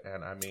to it,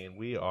 and I mean,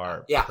 we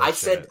are. Yeah, I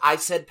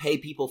said pay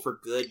people for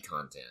good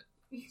content.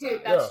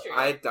 That's true.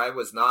 I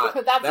was not.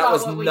 That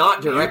was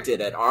not directed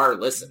at our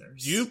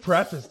listeners. You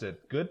prefaced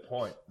it. Good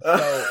point.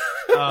 So,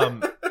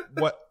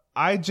 what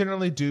I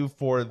generally do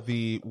for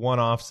the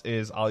one-offs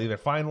is I'll either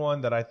find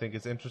one that I think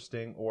is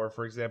interesting, or,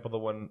 for example, the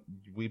one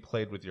we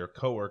played with your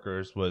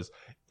coworkers was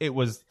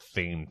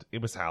themed.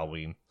 It was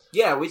Halloween.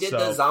 Yeah, we did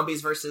the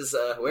zombies versus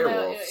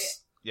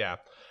werewolves. Yeah.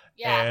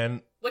 And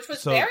which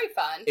was very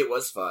fun. It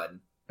was fun.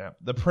 Yeah.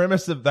 The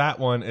premise of that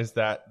one is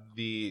that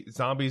the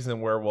zombies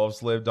and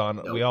werewolves lived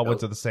on. We all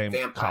went to the same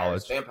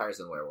college. Vampires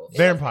and werewolves.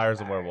 Vampires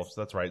and werewolves.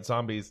 That's right.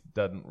 Zombies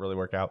doesn't really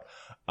work out.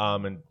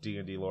 In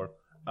D&D lore.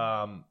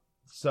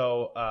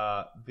 So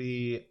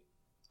the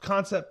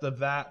concept of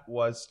that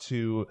was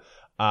to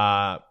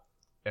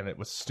and it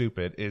was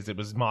stupid, is it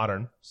was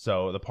modern.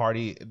 So the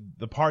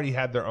party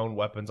had their own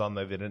weapons on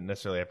them. They didn't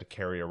necessarily have to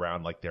carry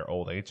around like their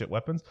old ancient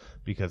weapons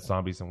because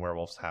zombies and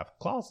werewolves have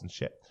claws and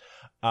shit.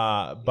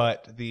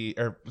 But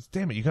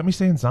damn it, you got me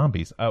saying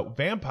zombies.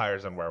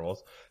 Vampires and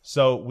werewolves.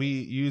 So we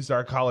used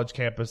our college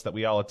campus that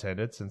we all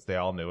attended since they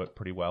all knew it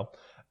pretty well.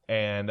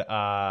 And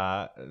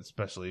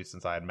especially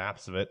since I had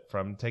maps of it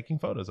from taking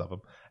photos of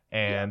them.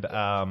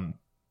 And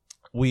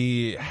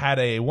we had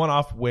a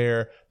one-off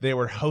where they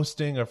were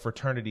hosting a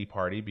fraternity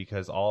party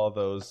because all of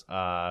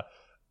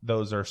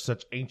those are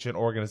such ancient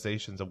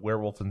organizations of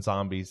werewolf and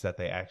zombies that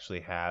they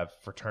actually have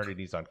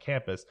fraternities on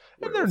campus,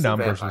 and their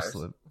numbers are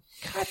slim.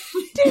 God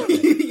damn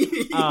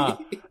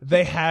it!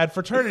 They had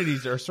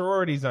fraternities or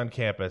sororities on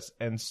campus,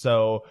 and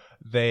so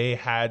they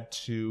had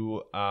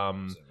to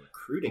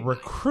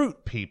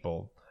recruit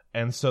people,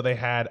 and so they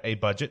had a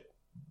budget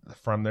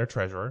from their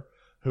treasurer,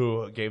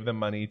 who gave them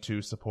money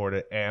to support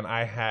it. And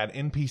I had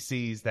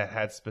NPCs that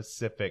had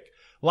specific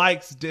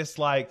likes,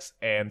 dislikes,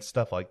 and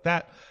stuff like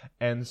that.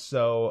 And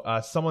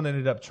so someone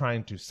ended up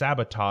trying to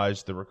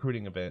sabotage the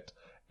recruiting event,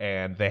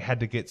 and they had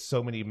to get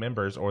so many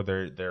members or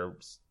their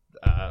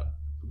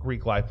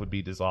Greek life would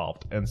be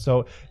dissolved. And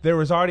so there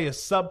was already a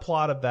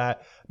subplot of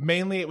that.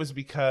 Mainly it was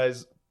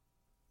because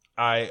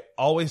I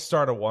always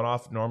start a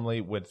one-off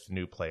normally with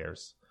new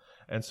players.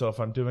 And so if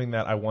I'm doing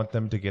that, I want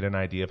them to get an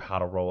idea of how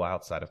to roll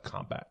outside of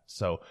combat.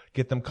 So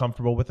get them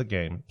comfortable with the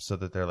game so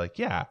that they're like,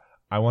 yeah,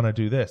 I want to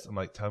do this. I'm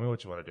like, tell me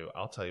what you want to do.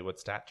 I'll tell you what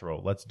stat to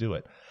roll. Let's do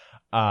it.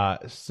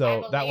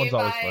 So that one's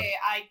always fun.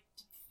 I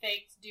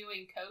faked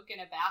doing coke in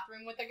a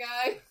bathroom with a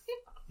guy.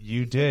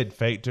 You did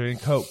fake doing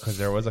coke because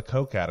there was a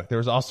coke addict. There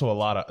was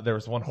also there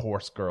was one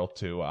horse girl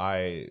too.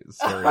 I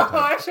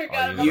forgot.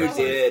 You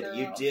did.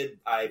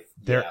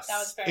 There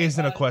is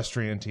an fun.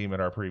 equestrian team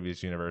at our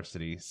previous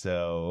university,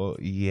 so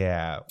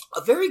yeah,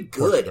 a very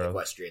good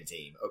equestrian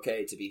team.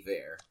 Okay, to be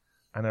fair,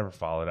 I never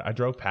followed it. I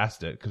drove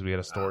past it because we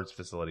had a storage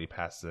facility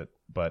past it,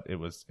 but it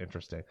was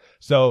interesting.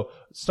 So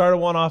start a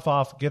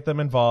one-off, get them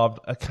involved.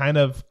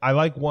 I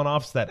like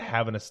one-offs that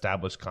have an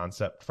established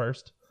concept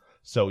first.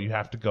 So you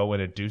have to go in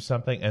and do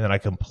something, and then I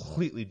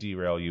completely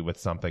derail you with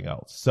something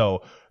else.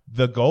 So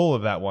the goal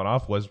of that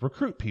one-off was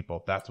recruit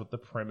people. That's what the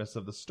premise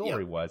of the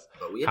story was.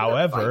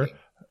 However,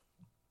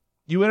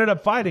 you ended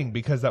up fighting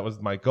because that was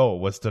my goal,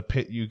 was to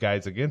pit you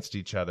guys against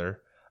each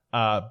other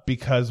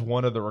because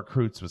one of the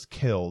recruits was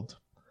killed.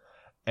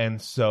 And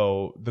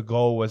so the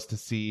goal was to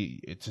see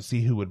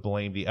who would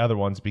blame the other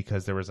ones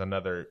because there was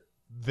another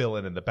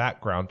villain in the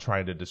background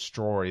trying to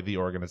destroy the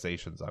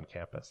organizations on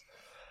campus.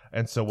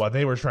 And so while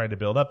they were trying to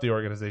build up the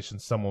organization,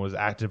 someone was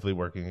actively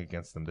working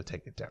against them to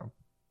take it down.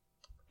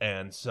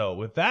 And so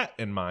with that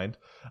in mind,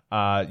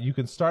 you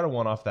can start a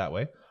one-off that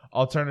way.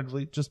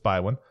 Alternatively, just buy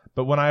one.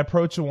 But when I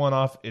approach a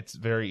one-off, it's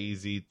very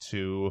easy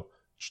to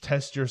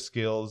test your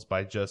skills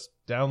by just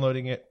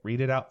downloading it,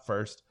 read it out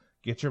first,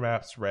 get your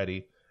maps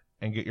ready,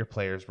 and get your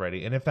players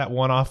ready. And if that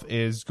one-off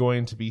is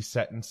going to be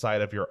set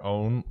inside of your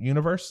own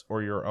universe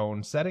or your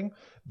own setting,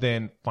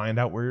 then find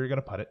out where you're going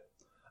to put it.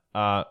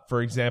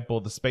 For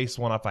example, the space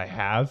one-off I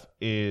have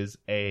is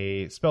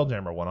a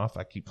Spelljammer one-off.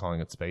 I keep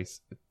calling it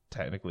space. It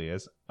technically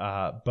is.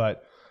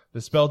 But the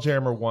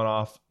Spelljammer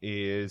one-off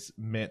is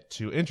meant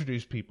to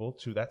introduce people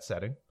to that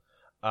setting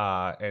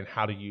and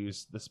how to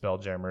use the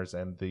Spelljammers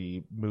and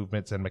the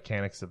movements and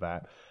mechanics of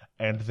that.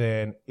 And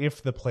then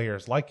if the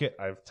players like it,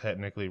 I've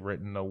technically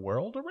written a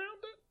world around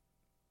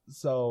it.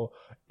 So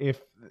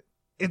if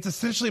it's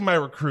essentially my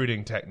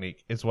recruiting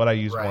technique is what I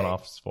use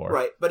one-offs for.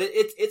 Right. But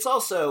it's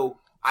also...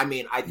 I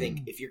mean, I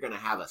think if you're going to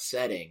have a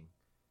setting,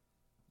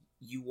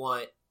 you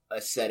want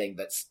a setting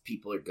that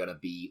people are going to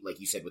be,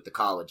 like you said with the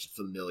college,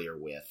 familiar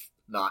with.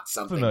 Not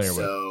something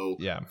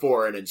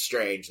foreign and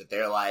strange that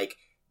they're like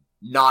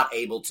not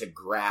able to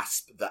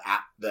grasp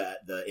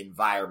the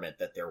environment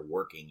that they're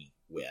working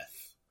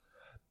with.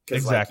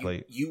 Exactly.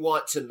 Like, you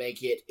want to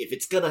make it, if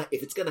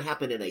it's gonna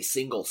happen in a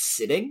single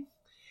sitting,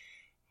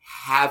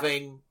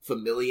 having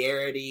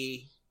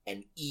familiarity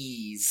and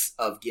ease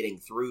of getting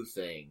through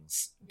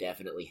things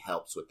definitely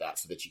helps with that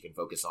so that you can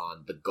focus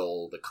on the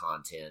goal, the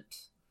content.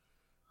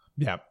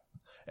 Yeah.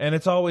 And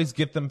it's always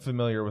get them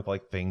familiar with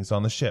like things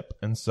on the ship.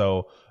 And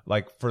so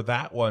like for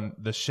that one,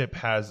 the ship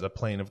has a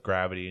plane of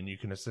gravity and you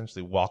can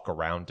essentially walk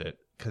around it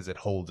because it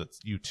holds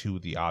you to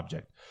the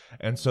object.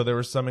 And so there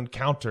were some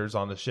encounters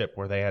on the ship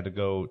where they had to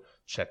go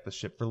check the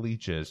ship for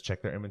leeches,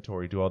 check their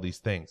inventory, do all these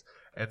things.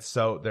 And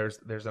so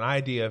there's an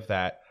idea of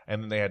that.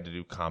 And then they had to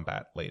do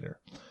combat later.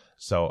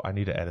 So I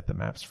need to edit the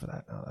maps for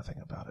that. Now that I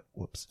think about it.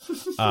 Whoops.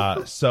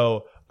 I'm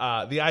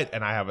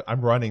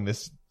running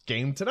this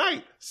game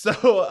tonight.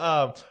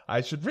 So I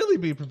should really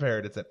be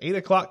prepared. It's at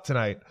 8:00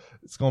 tonight.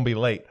 It's going to be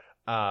late.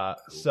 But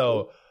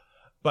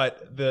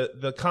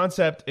the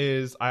concept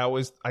is I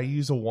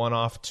use a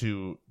one-off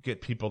to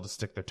get people to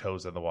stick their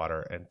toes in the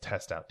water and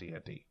test out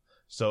D&D.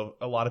 So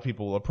a lot of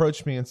people will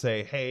approach me and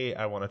say, hey,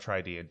 I want to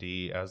try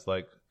D&D. I was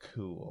like,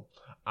 cool.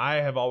 I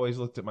have always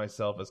looked at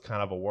myself as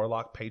kind of a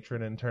warlock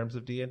patron in terms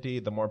of D&D.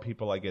 The more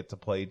people I get to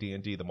play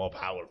D&D, the more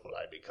powerful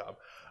I become.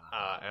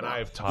 And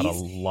I've taught a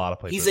lot of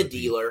players. He's a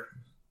dealer.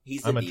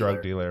 I'm a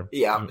drug dealer.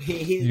 Yeah.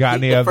 You got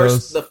any of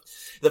those?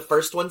 The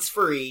first one's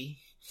free.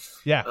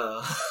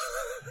 Yeah.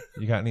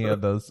 You got any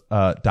of those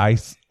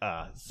dice?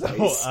 Dice.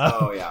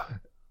 Oh, yeah.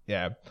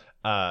 Yeah.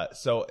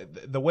 So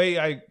the way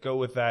I go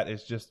with that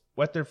is just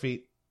wet their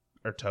feet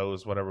or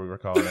toes, whatever we were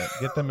calling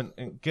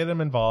it. Get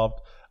them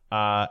involved.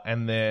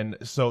 And then,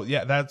 so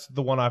yeah, that's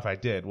the one-off I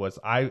did was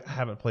I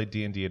haven't played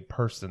D&D in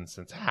person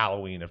since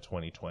Halloween of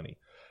 2020.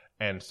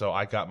 And so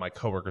I got my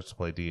coworkers to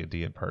play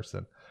D&D in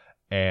person.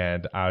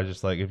 And I was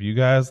just like, if you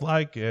guys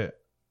like it,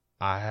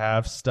 I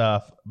have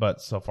stuff.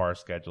 But so far,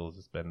 schedules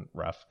has been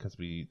rough because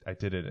I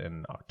did it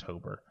in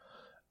October.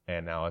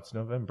 And now it's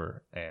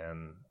November.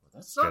 And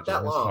that's not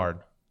that long. Hard.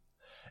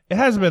 It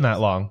hasn't been that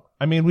long.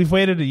 I mean, we've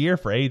waited a year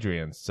for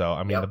Adrian. So,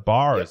 I mean, the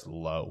bar is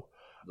low.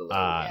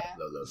 Low.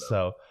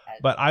 So,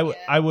 but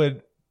I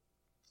would,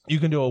 you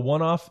can do a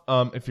one-off.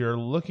 If you're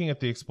looking at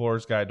the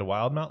Explorer's Guide to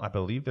Wildmount, I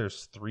believe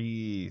there's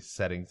 3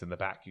 settings in the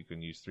back. You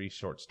can use 3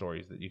 short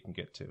stories that you can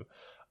get to.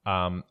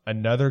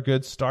 Another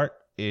good start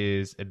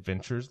is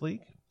Adventures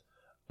League.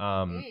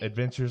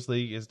 Adventures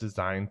League is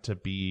designed to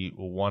be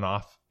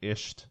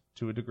one-off-ish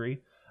to a degree.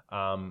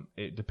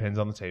 It depends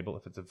on the table.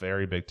 If it's a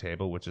very big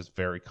table, which is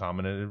very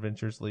common in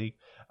Adventures League,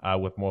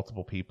 with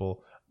multiple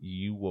people,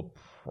 you will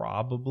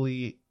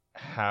probably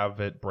have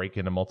it break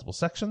into multiple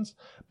sections,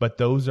 but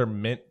those are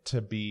meant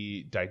to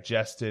be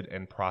digested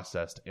and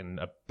processed in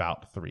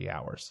about 3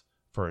 hours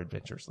for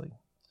Adventures League.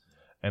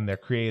 And they're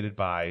created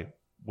by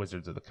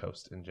Wizards of the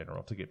Coast in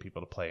general to get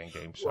people to play in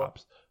game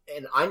shops.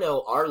 And I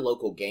know our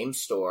local game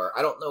store,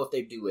 I don't know if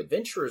they do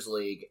Adventurers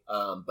League,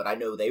 but I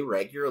know they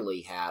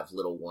regularly have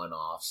little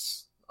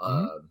one-offs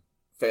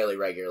fairly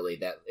regularly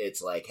that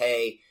it's like,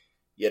 hey,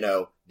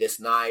 this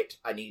night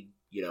I need,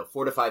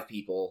 4 to 5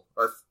 people,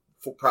 or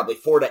probably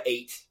 4 to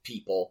 8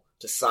 people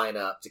to sign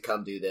up to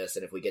come do this,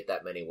 and if we get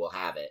that many, we'll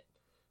have it,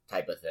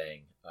 type of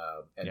thing.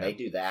 And they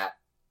do that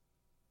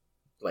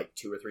like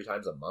 2 or 3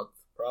 times a month,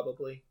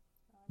 probably.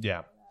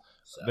 Yeah.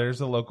 So.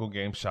 There's a local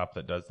game shop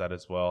that does that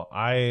as well.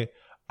 I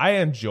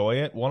enjoy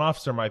it.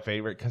 One-offs are my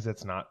favorite because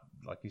it's not,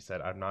 like you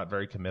said, I'm not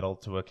very committal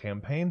to a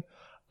campaign.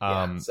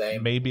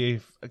 Same.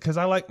 Maybe because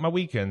I like my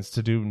weekends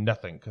to do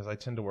nothing because I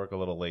tend to work a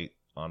little late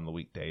on the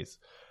weekdays.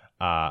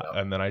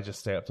 And then I just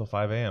stay up till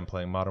 5 a.m.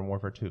 playing Modern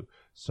Warfare 2.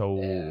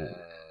 So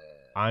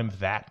I'm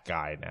that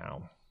guy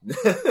now.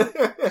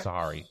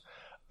 Sorry.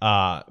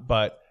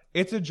 But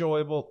it's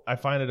enjoyable. I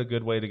find it a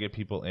good way to get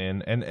people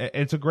in. And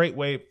it's a great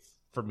way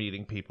for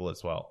meeting people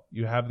as well.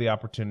 You have the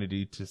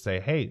opportunity to say,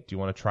 hey, do you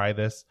want to try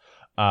this?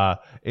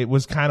 It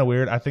was kind of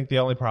weird. I think the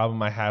only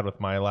problem I had with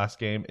my last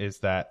game is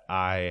that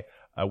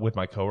with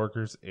my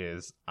coworkers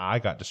is I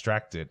got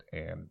distracted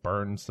and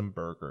burned some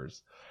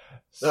burgers.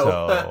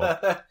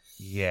 So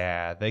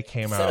yeah, they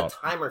came out. Set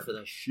a timer for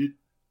that shit.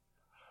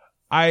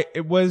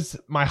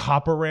 My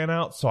hopper ran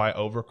out, so I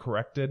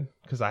overcorrected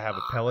because I have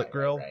a pellet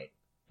grill. Right.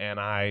 And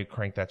I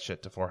cranked that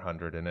shit to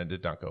 400 and it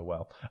did not go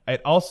well.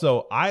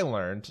 I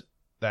learned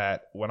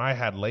that when I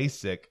had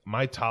LASIK,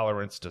 my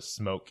tolerance to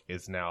smoke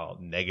is now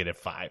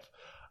 -5.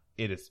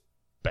 It is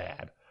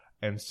bad.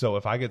 And so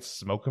if I get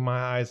smoke in my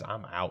eyes,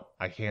 I'm out.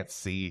 I can't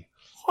see.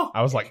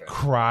 I was like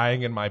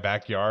crying in my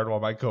backyard while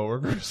my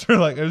coworkers are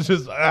like, it's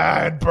just,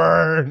 it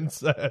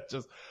burns.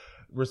 Just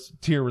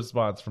tear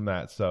response from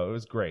that. So it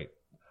was great.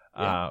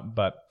 Yeah.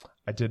 But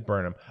I did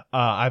burn them.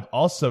 I've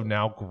also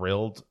now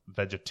grilled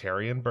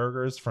vegetarian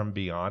burgers from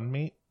Beyond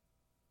Meat.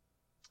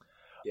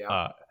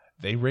 Yeah.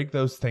 They rig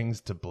those things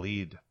to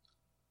bleed.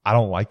 I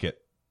don't like it.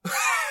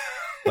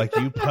 Like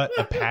you put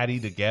a patty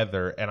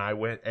together and I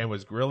went and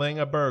was grilling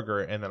a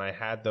burger and then I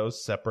had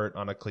those separate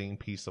on a clean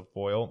piece of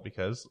foil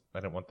because I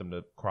didn't want them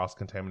to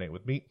cross-contaminate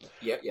with meat.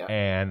 Yeah.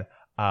 And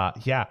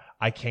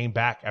I came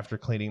back after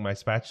cleaning my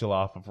spatula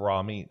off of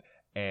raw meat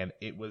and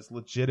it was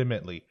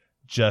legitimately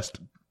just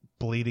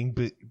bleeding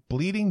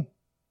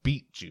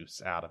beet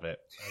juice out of it.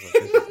 I was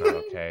like, this is not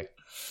okay.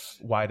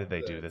 Why did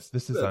they do this?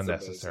 This is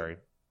unnecessary.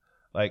 Amazing.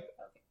 Like,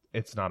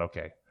 it's not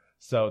okay.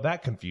 So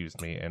that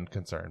confused me and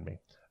concerned me.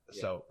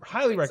 Yeah. So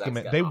highly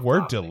recommend. They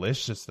were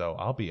delicious, though.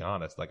 I'll be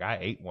honest. Like I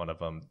ate one of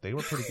them. They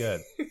were pretty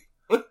good.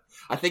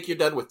 I think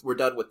we're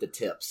done with the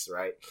tips,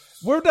 right?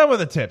 We're done with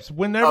the tips.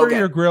 Whenever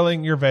you're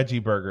grilling your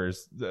veggie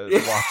burgers,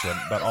 watch them.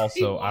 But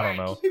also, I don't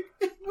know.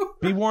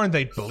 Be warned,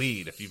 they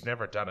bleed if you've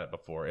never done it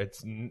before.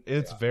 It's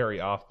very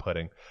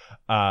off-putting.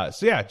 So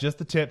yeah, just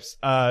the tips.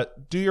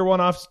 Do your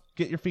one-offs.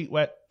 Get your feet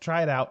wet.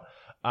 Try it out.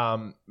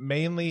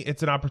 Mainly,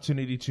 it's an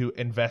opportunity to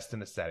invest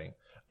in a setting.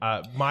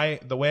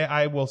 The way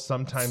I will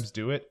sometimes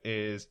do it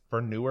is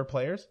for newer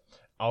players.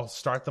 I'll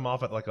start them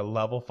off at like a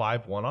level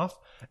 5 one-off,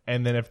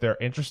 and then if they're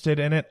interested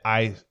in it,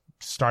 I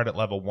start at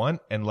level 1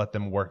 and let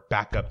them work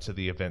back up to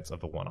the events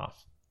of the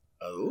one-off.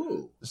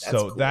 Oh,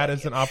 so cool. That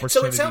is an opportunity.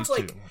 So it sounds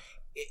like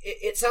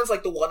it sounds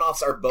like the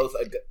one-offs are both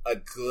a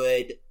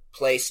good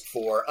place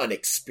for an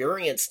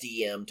experienced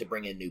DM to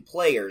bring in new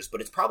players,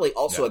 but it's probably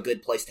also a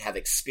good place to have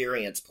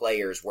experienced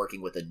players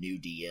working with a new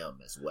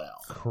DM as well.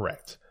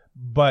 Correct.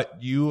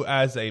 But you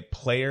as a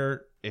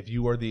player, if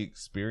you are the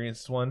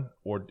experienced one,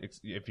 or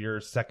if you're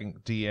a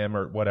second DM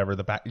or whatever,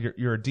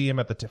 you're a DM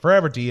at the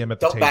forever DM at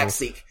the table.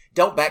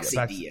 Don't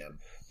backseat DM.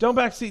 Don't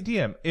backseat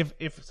DM.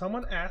 If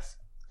someone asks,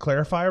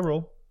 clarify a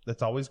rule.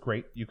 That's always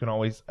great. You can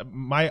always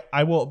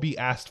I will be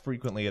asked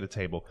frequently at a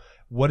table,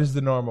 what is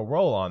the normal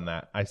role on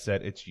that? I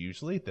said it's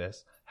usually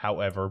this.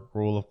 However,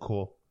 rule of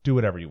cool, do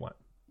whatever you want.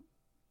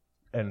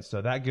 And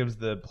so that gives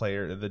the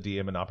player, the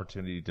DM, an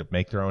opportunity to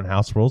make their own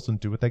house rules and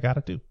do what they got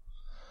to do.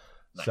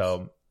 Nice.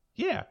 So,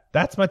 yeah,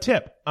 that's my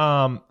tip.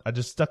 I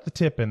just stuck the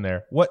tip in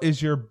there. What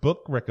is your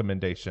book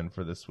recommendation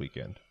for this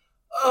weekend?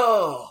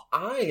 Oh,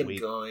 I am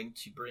going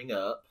to bring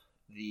up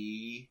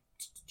the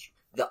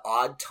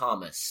Odd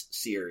Thomas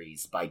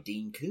series by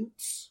Dean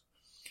Koontz.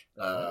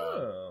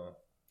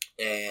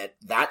 And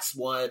that's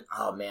one,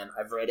 oh man,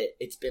 I've read it.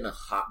 It's been a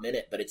hot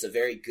minute, but it's a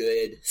very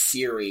good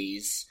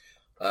series.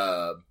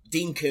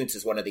 Dean Koontz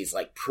is one of these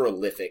like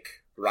prolific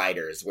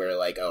writers where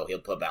like, he'll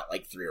put out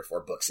like 3 or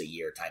 4 books a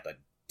year type of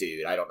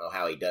dude. I don't know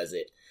how he does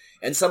it.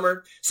 And some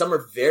are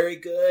very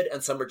good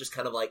and some are just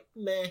kind of like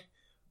meh.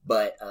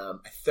 But I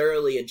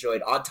thoroughly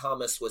enjoyed Odd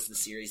Thomas was the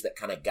series that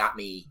kind of got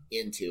me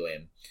into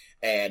him.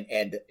 And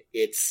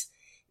it's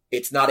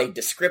it's not a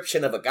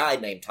description of a guy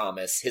named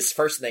Thomas. His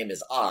first name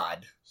is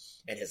Odd,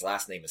 and his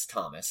last name is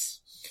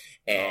Thomas.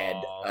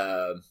 And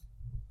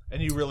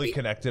and you really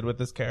connected with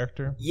this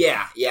character?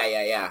 Yeah.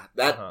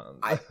 That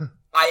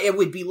it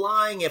would be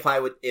lying if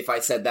I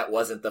said that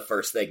wasn't the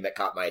first thing that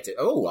caught my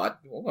attention.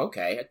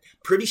 Okay.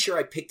 Pretty sure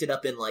I picked it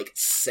up in like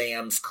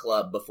Sam's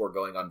Club before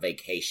going on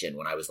vacation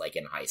when I was like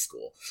in high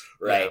school,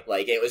 right? Yeah.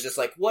 Like it was just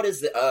like, what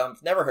is the?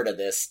 Never heard of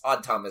this.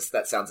 Odd Thomas.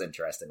 That sounds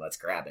interesting. Let's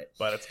grab it.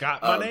 But it's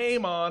got my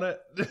name on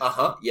it.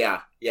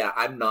 Yeah.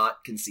 I'm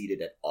not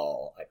conceited at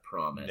all. I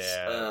promise.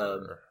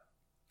 Never.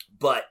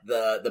 But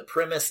the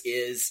premise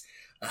is,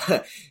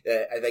 I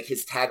think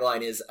his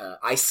tagline is,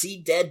 "I see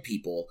dead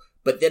people,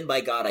 but then by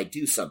God, I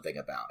do something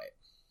about it."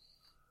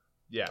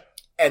 Yeah.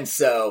 And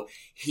so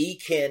he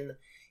can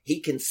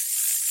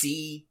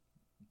see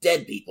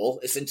dead people,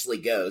 essentially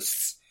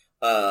ghosts,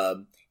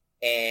 and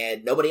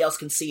nobody else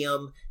can see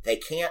them. They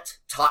can't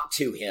talk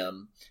to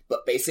him,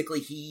 but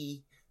basically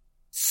he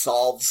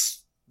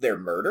solves their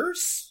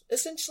murders,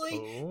 essentially.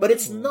 Ooh. But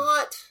it's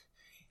not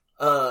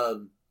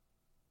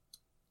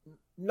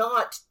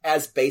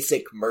as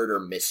basic murder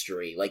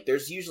mystery. Like,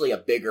 there's usually a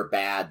bigger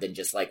bad than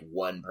just, like,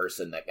 one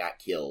person that got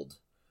killed.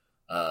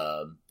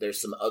 There's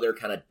some other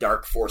kind of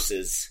dark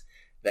forces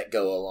that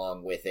go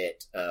along with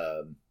it,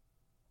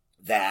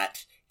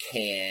 that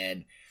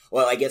can...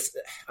 Well, I guess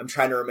I'm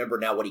trying to remember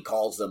now what he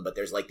calls them, but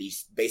there's, like,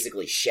 these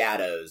basically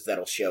shadows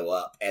that'll show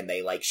up, and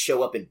they, like,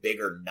 show up in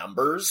bigger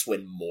numbers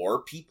when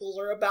more people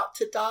are about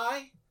to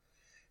die,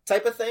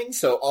 type of thing.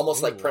 So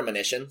almost like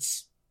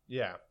premonitions.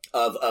 Yeah.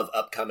 Of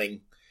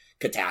upcoming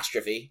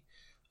catastrophe.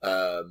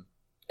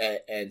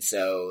 And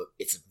so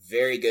it's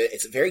very good.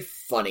 It's a very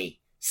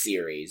funny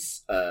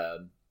series.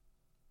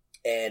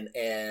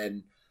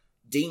 And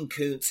Dean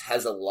Koontz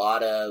has a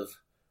lot of,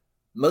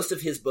 most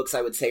of his books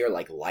I would say are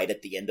like light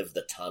at the end of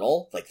the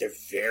tunnel. Like they're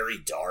very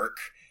dark,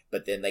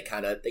 but then they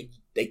kind of,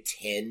 they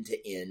tend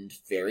to end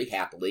very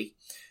happily,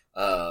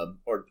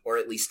 or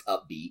at least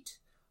upbeat.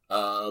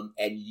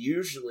 And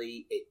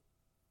usually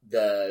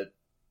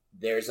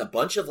there's a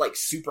bunch of like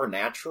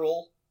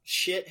supernatural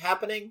shit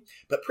happening,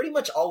 but pretty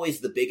much always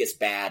the biggest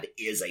bad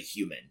is a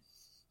human.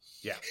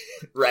 Yeah.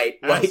 Right?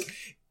 Like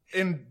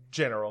in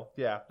general,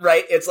 yeah.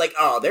 Right? It's like,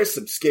 oh, there's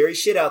some scary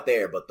shit out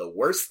there, but the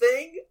worst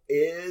thing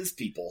is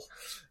people.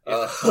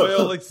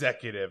 Loyal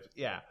executive.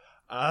 Yeah.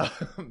 Right.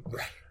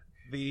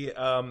 The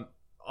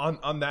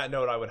on that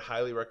note, I would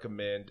highly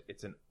recommend,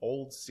 it's an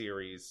old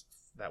series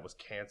that was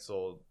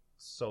canceled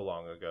so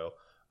long ago,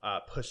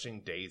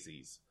 Pushing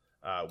Daisies,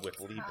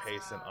 with Lee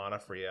Pace and Anna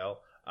Friel.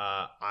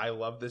 I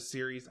love this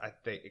series. I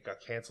think it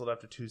got canceled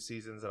after 2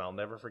 seasons, and I'll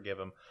never forgive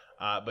him.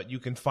 But you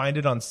can find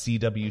it on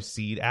CW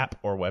Seed app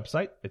or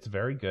website. It's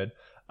very good.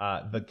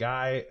 The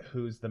guy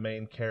who's the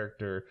main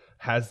character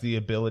has the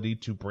ability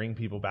to bring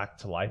people back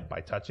to life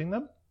by touching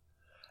them.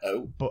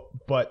 Oh.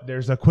 But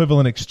there's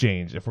equivalent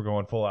exchange, if we're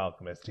going full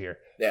alchemist here.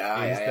 Yeah.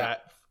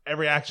 That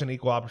every action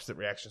equal opposite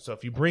reaction. So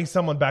if you bring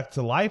someone back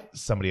to life,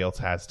 somebody else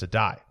has to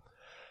die.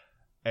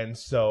 And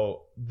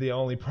so the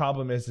only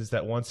problem is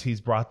that once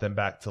he's brought them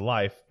back to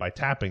life by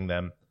tapping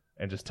them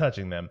and just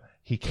touching them,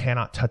 he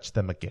cannot touch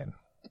them again.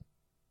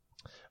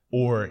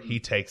 Or he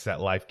takes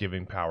that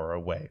life-giving power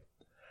away.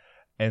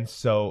 And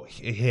so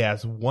he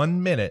has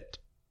 1 minute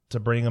to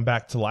bring them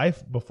back to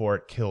life before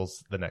it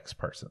kills the next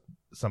person,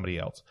 somebody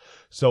else.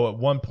 So at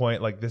one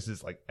point, like this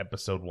is like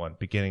episode 1,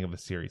 beginning of the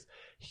series,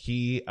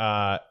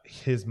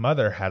 his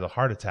mother has a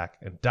heart attack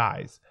and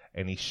dies.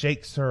 And he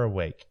shakes her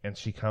awake, and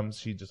she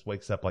just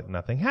wakes up like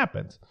nothing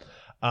happens.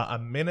 A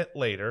minute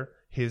later,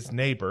 his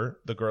neighbor,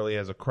 the girl he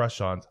has a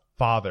crush on's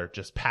father,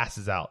 just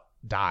passes out,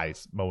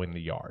 dies mowing the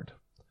yard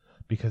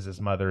because his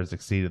mother has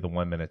exceeded the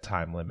 1 minute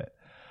time limit.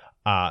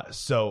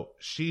 So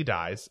she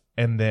dies,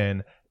 and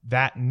then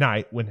that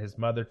night when his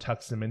mother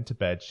tucks him into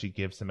bed, she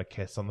gives him a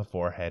kiss on the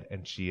forehead,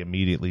 and she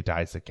immediately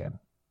dies again.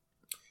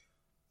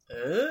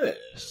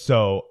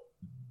 So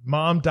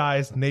mom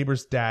dies,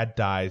 neighbor's dad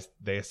dies.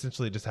 They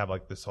essentially just have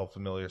like this whole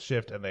familial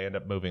shift, and they end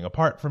up moving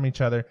apart from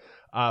each other.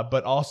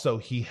 But also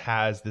he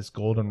has this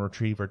golden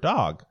retriever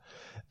dog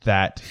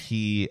that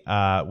he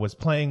was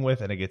playing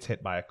with, and it gets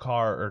hit by a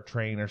car or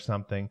train or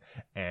something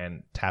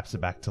and taps it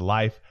back to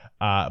life.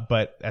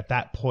 But at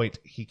that point,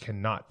 he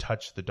cannot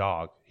touch the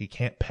dog. He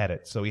can't pet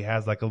it. So he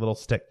has like a little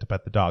stick to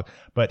pet the dog.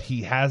 But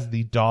he has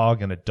the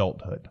dog in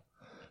adulthood.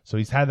 So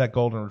he's had that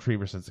golden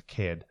retriever since a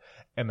kid.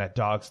 And that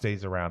dog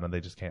stays around, and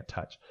they just can't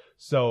touch.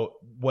 So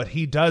what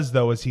he does,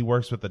 though, is he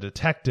works with a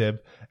detective,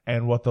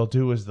 and what they'll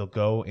do is they'll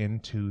go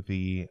into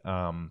the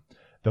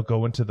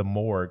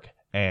morgue,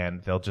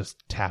 and they'll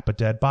just tap a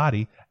dead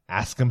body,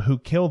 ask them who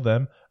killed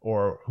them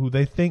or who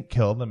they think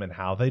killed them and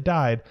how they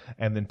died,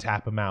 and then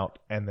tap them out,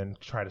 and then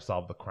try to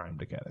solve the crime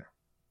together.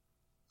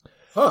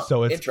 Huh?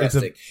 So it's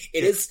interesting.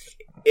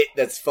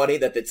 That's funny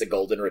that it's a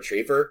golden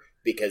retriever,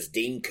 because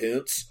Dean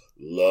Koontz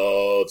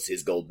loves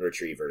his golden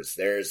retrievers.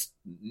 There's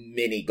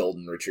many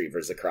golden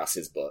retrievers across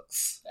his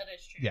books. That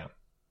is true. Yeah.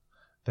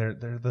 they're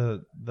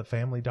the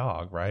family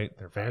dog, right?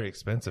 They're very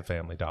expensive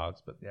family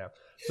dogs, but yeah.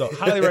 So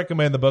highly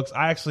recommend the books.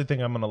 I actually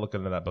think I'm going to look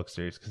into that book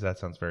series because that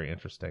sounds very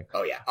interesting.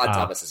 Oh yeah, Odd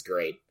Thomas is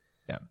great.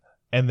 Yeah.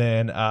 And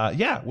then,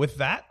 with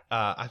that,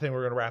 I think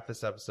we're going to wrap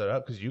this episode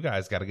up because you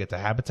guys got to get to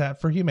Habitat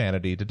for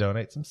Humanity to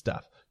donate some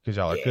stuff because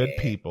y'all are good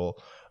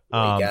people. We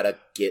got to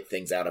get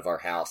things out of our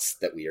house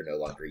that we are no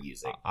longer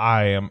using.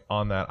 I am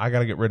on that. I got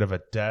to get rid of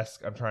a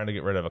desk. I'm trying to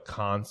get rid of a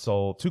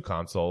console, 2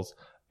 consoles,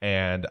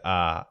 and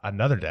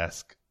another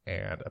desk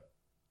and a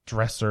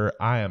dresser.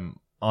 I am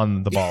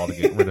on the ball to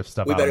get rid of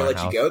stuff out of my house. We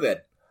better let you go then.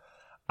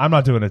 I'm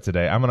not doing it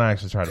today. I'm going to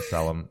actually try to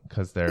sell them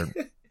because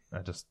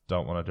I just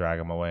don't want to drag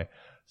them away.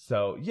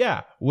 So,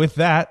 yeah, with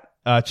that,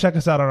 check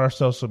us out on our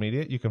social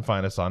media. You can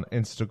find us on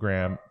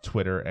Instagram,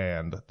 Twitter,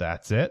 and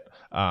that's it.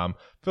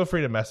 Feel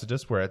free to message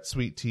us. We're at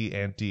Sweet Tea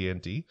and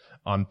D&D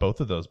on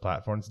both of those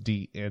platforms,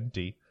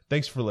 D&D.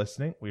 Thanks for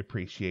listening. We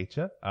appreciate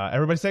you.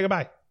 Everybody say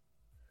goodbye.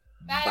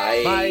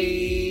 Bye.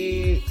 Bye.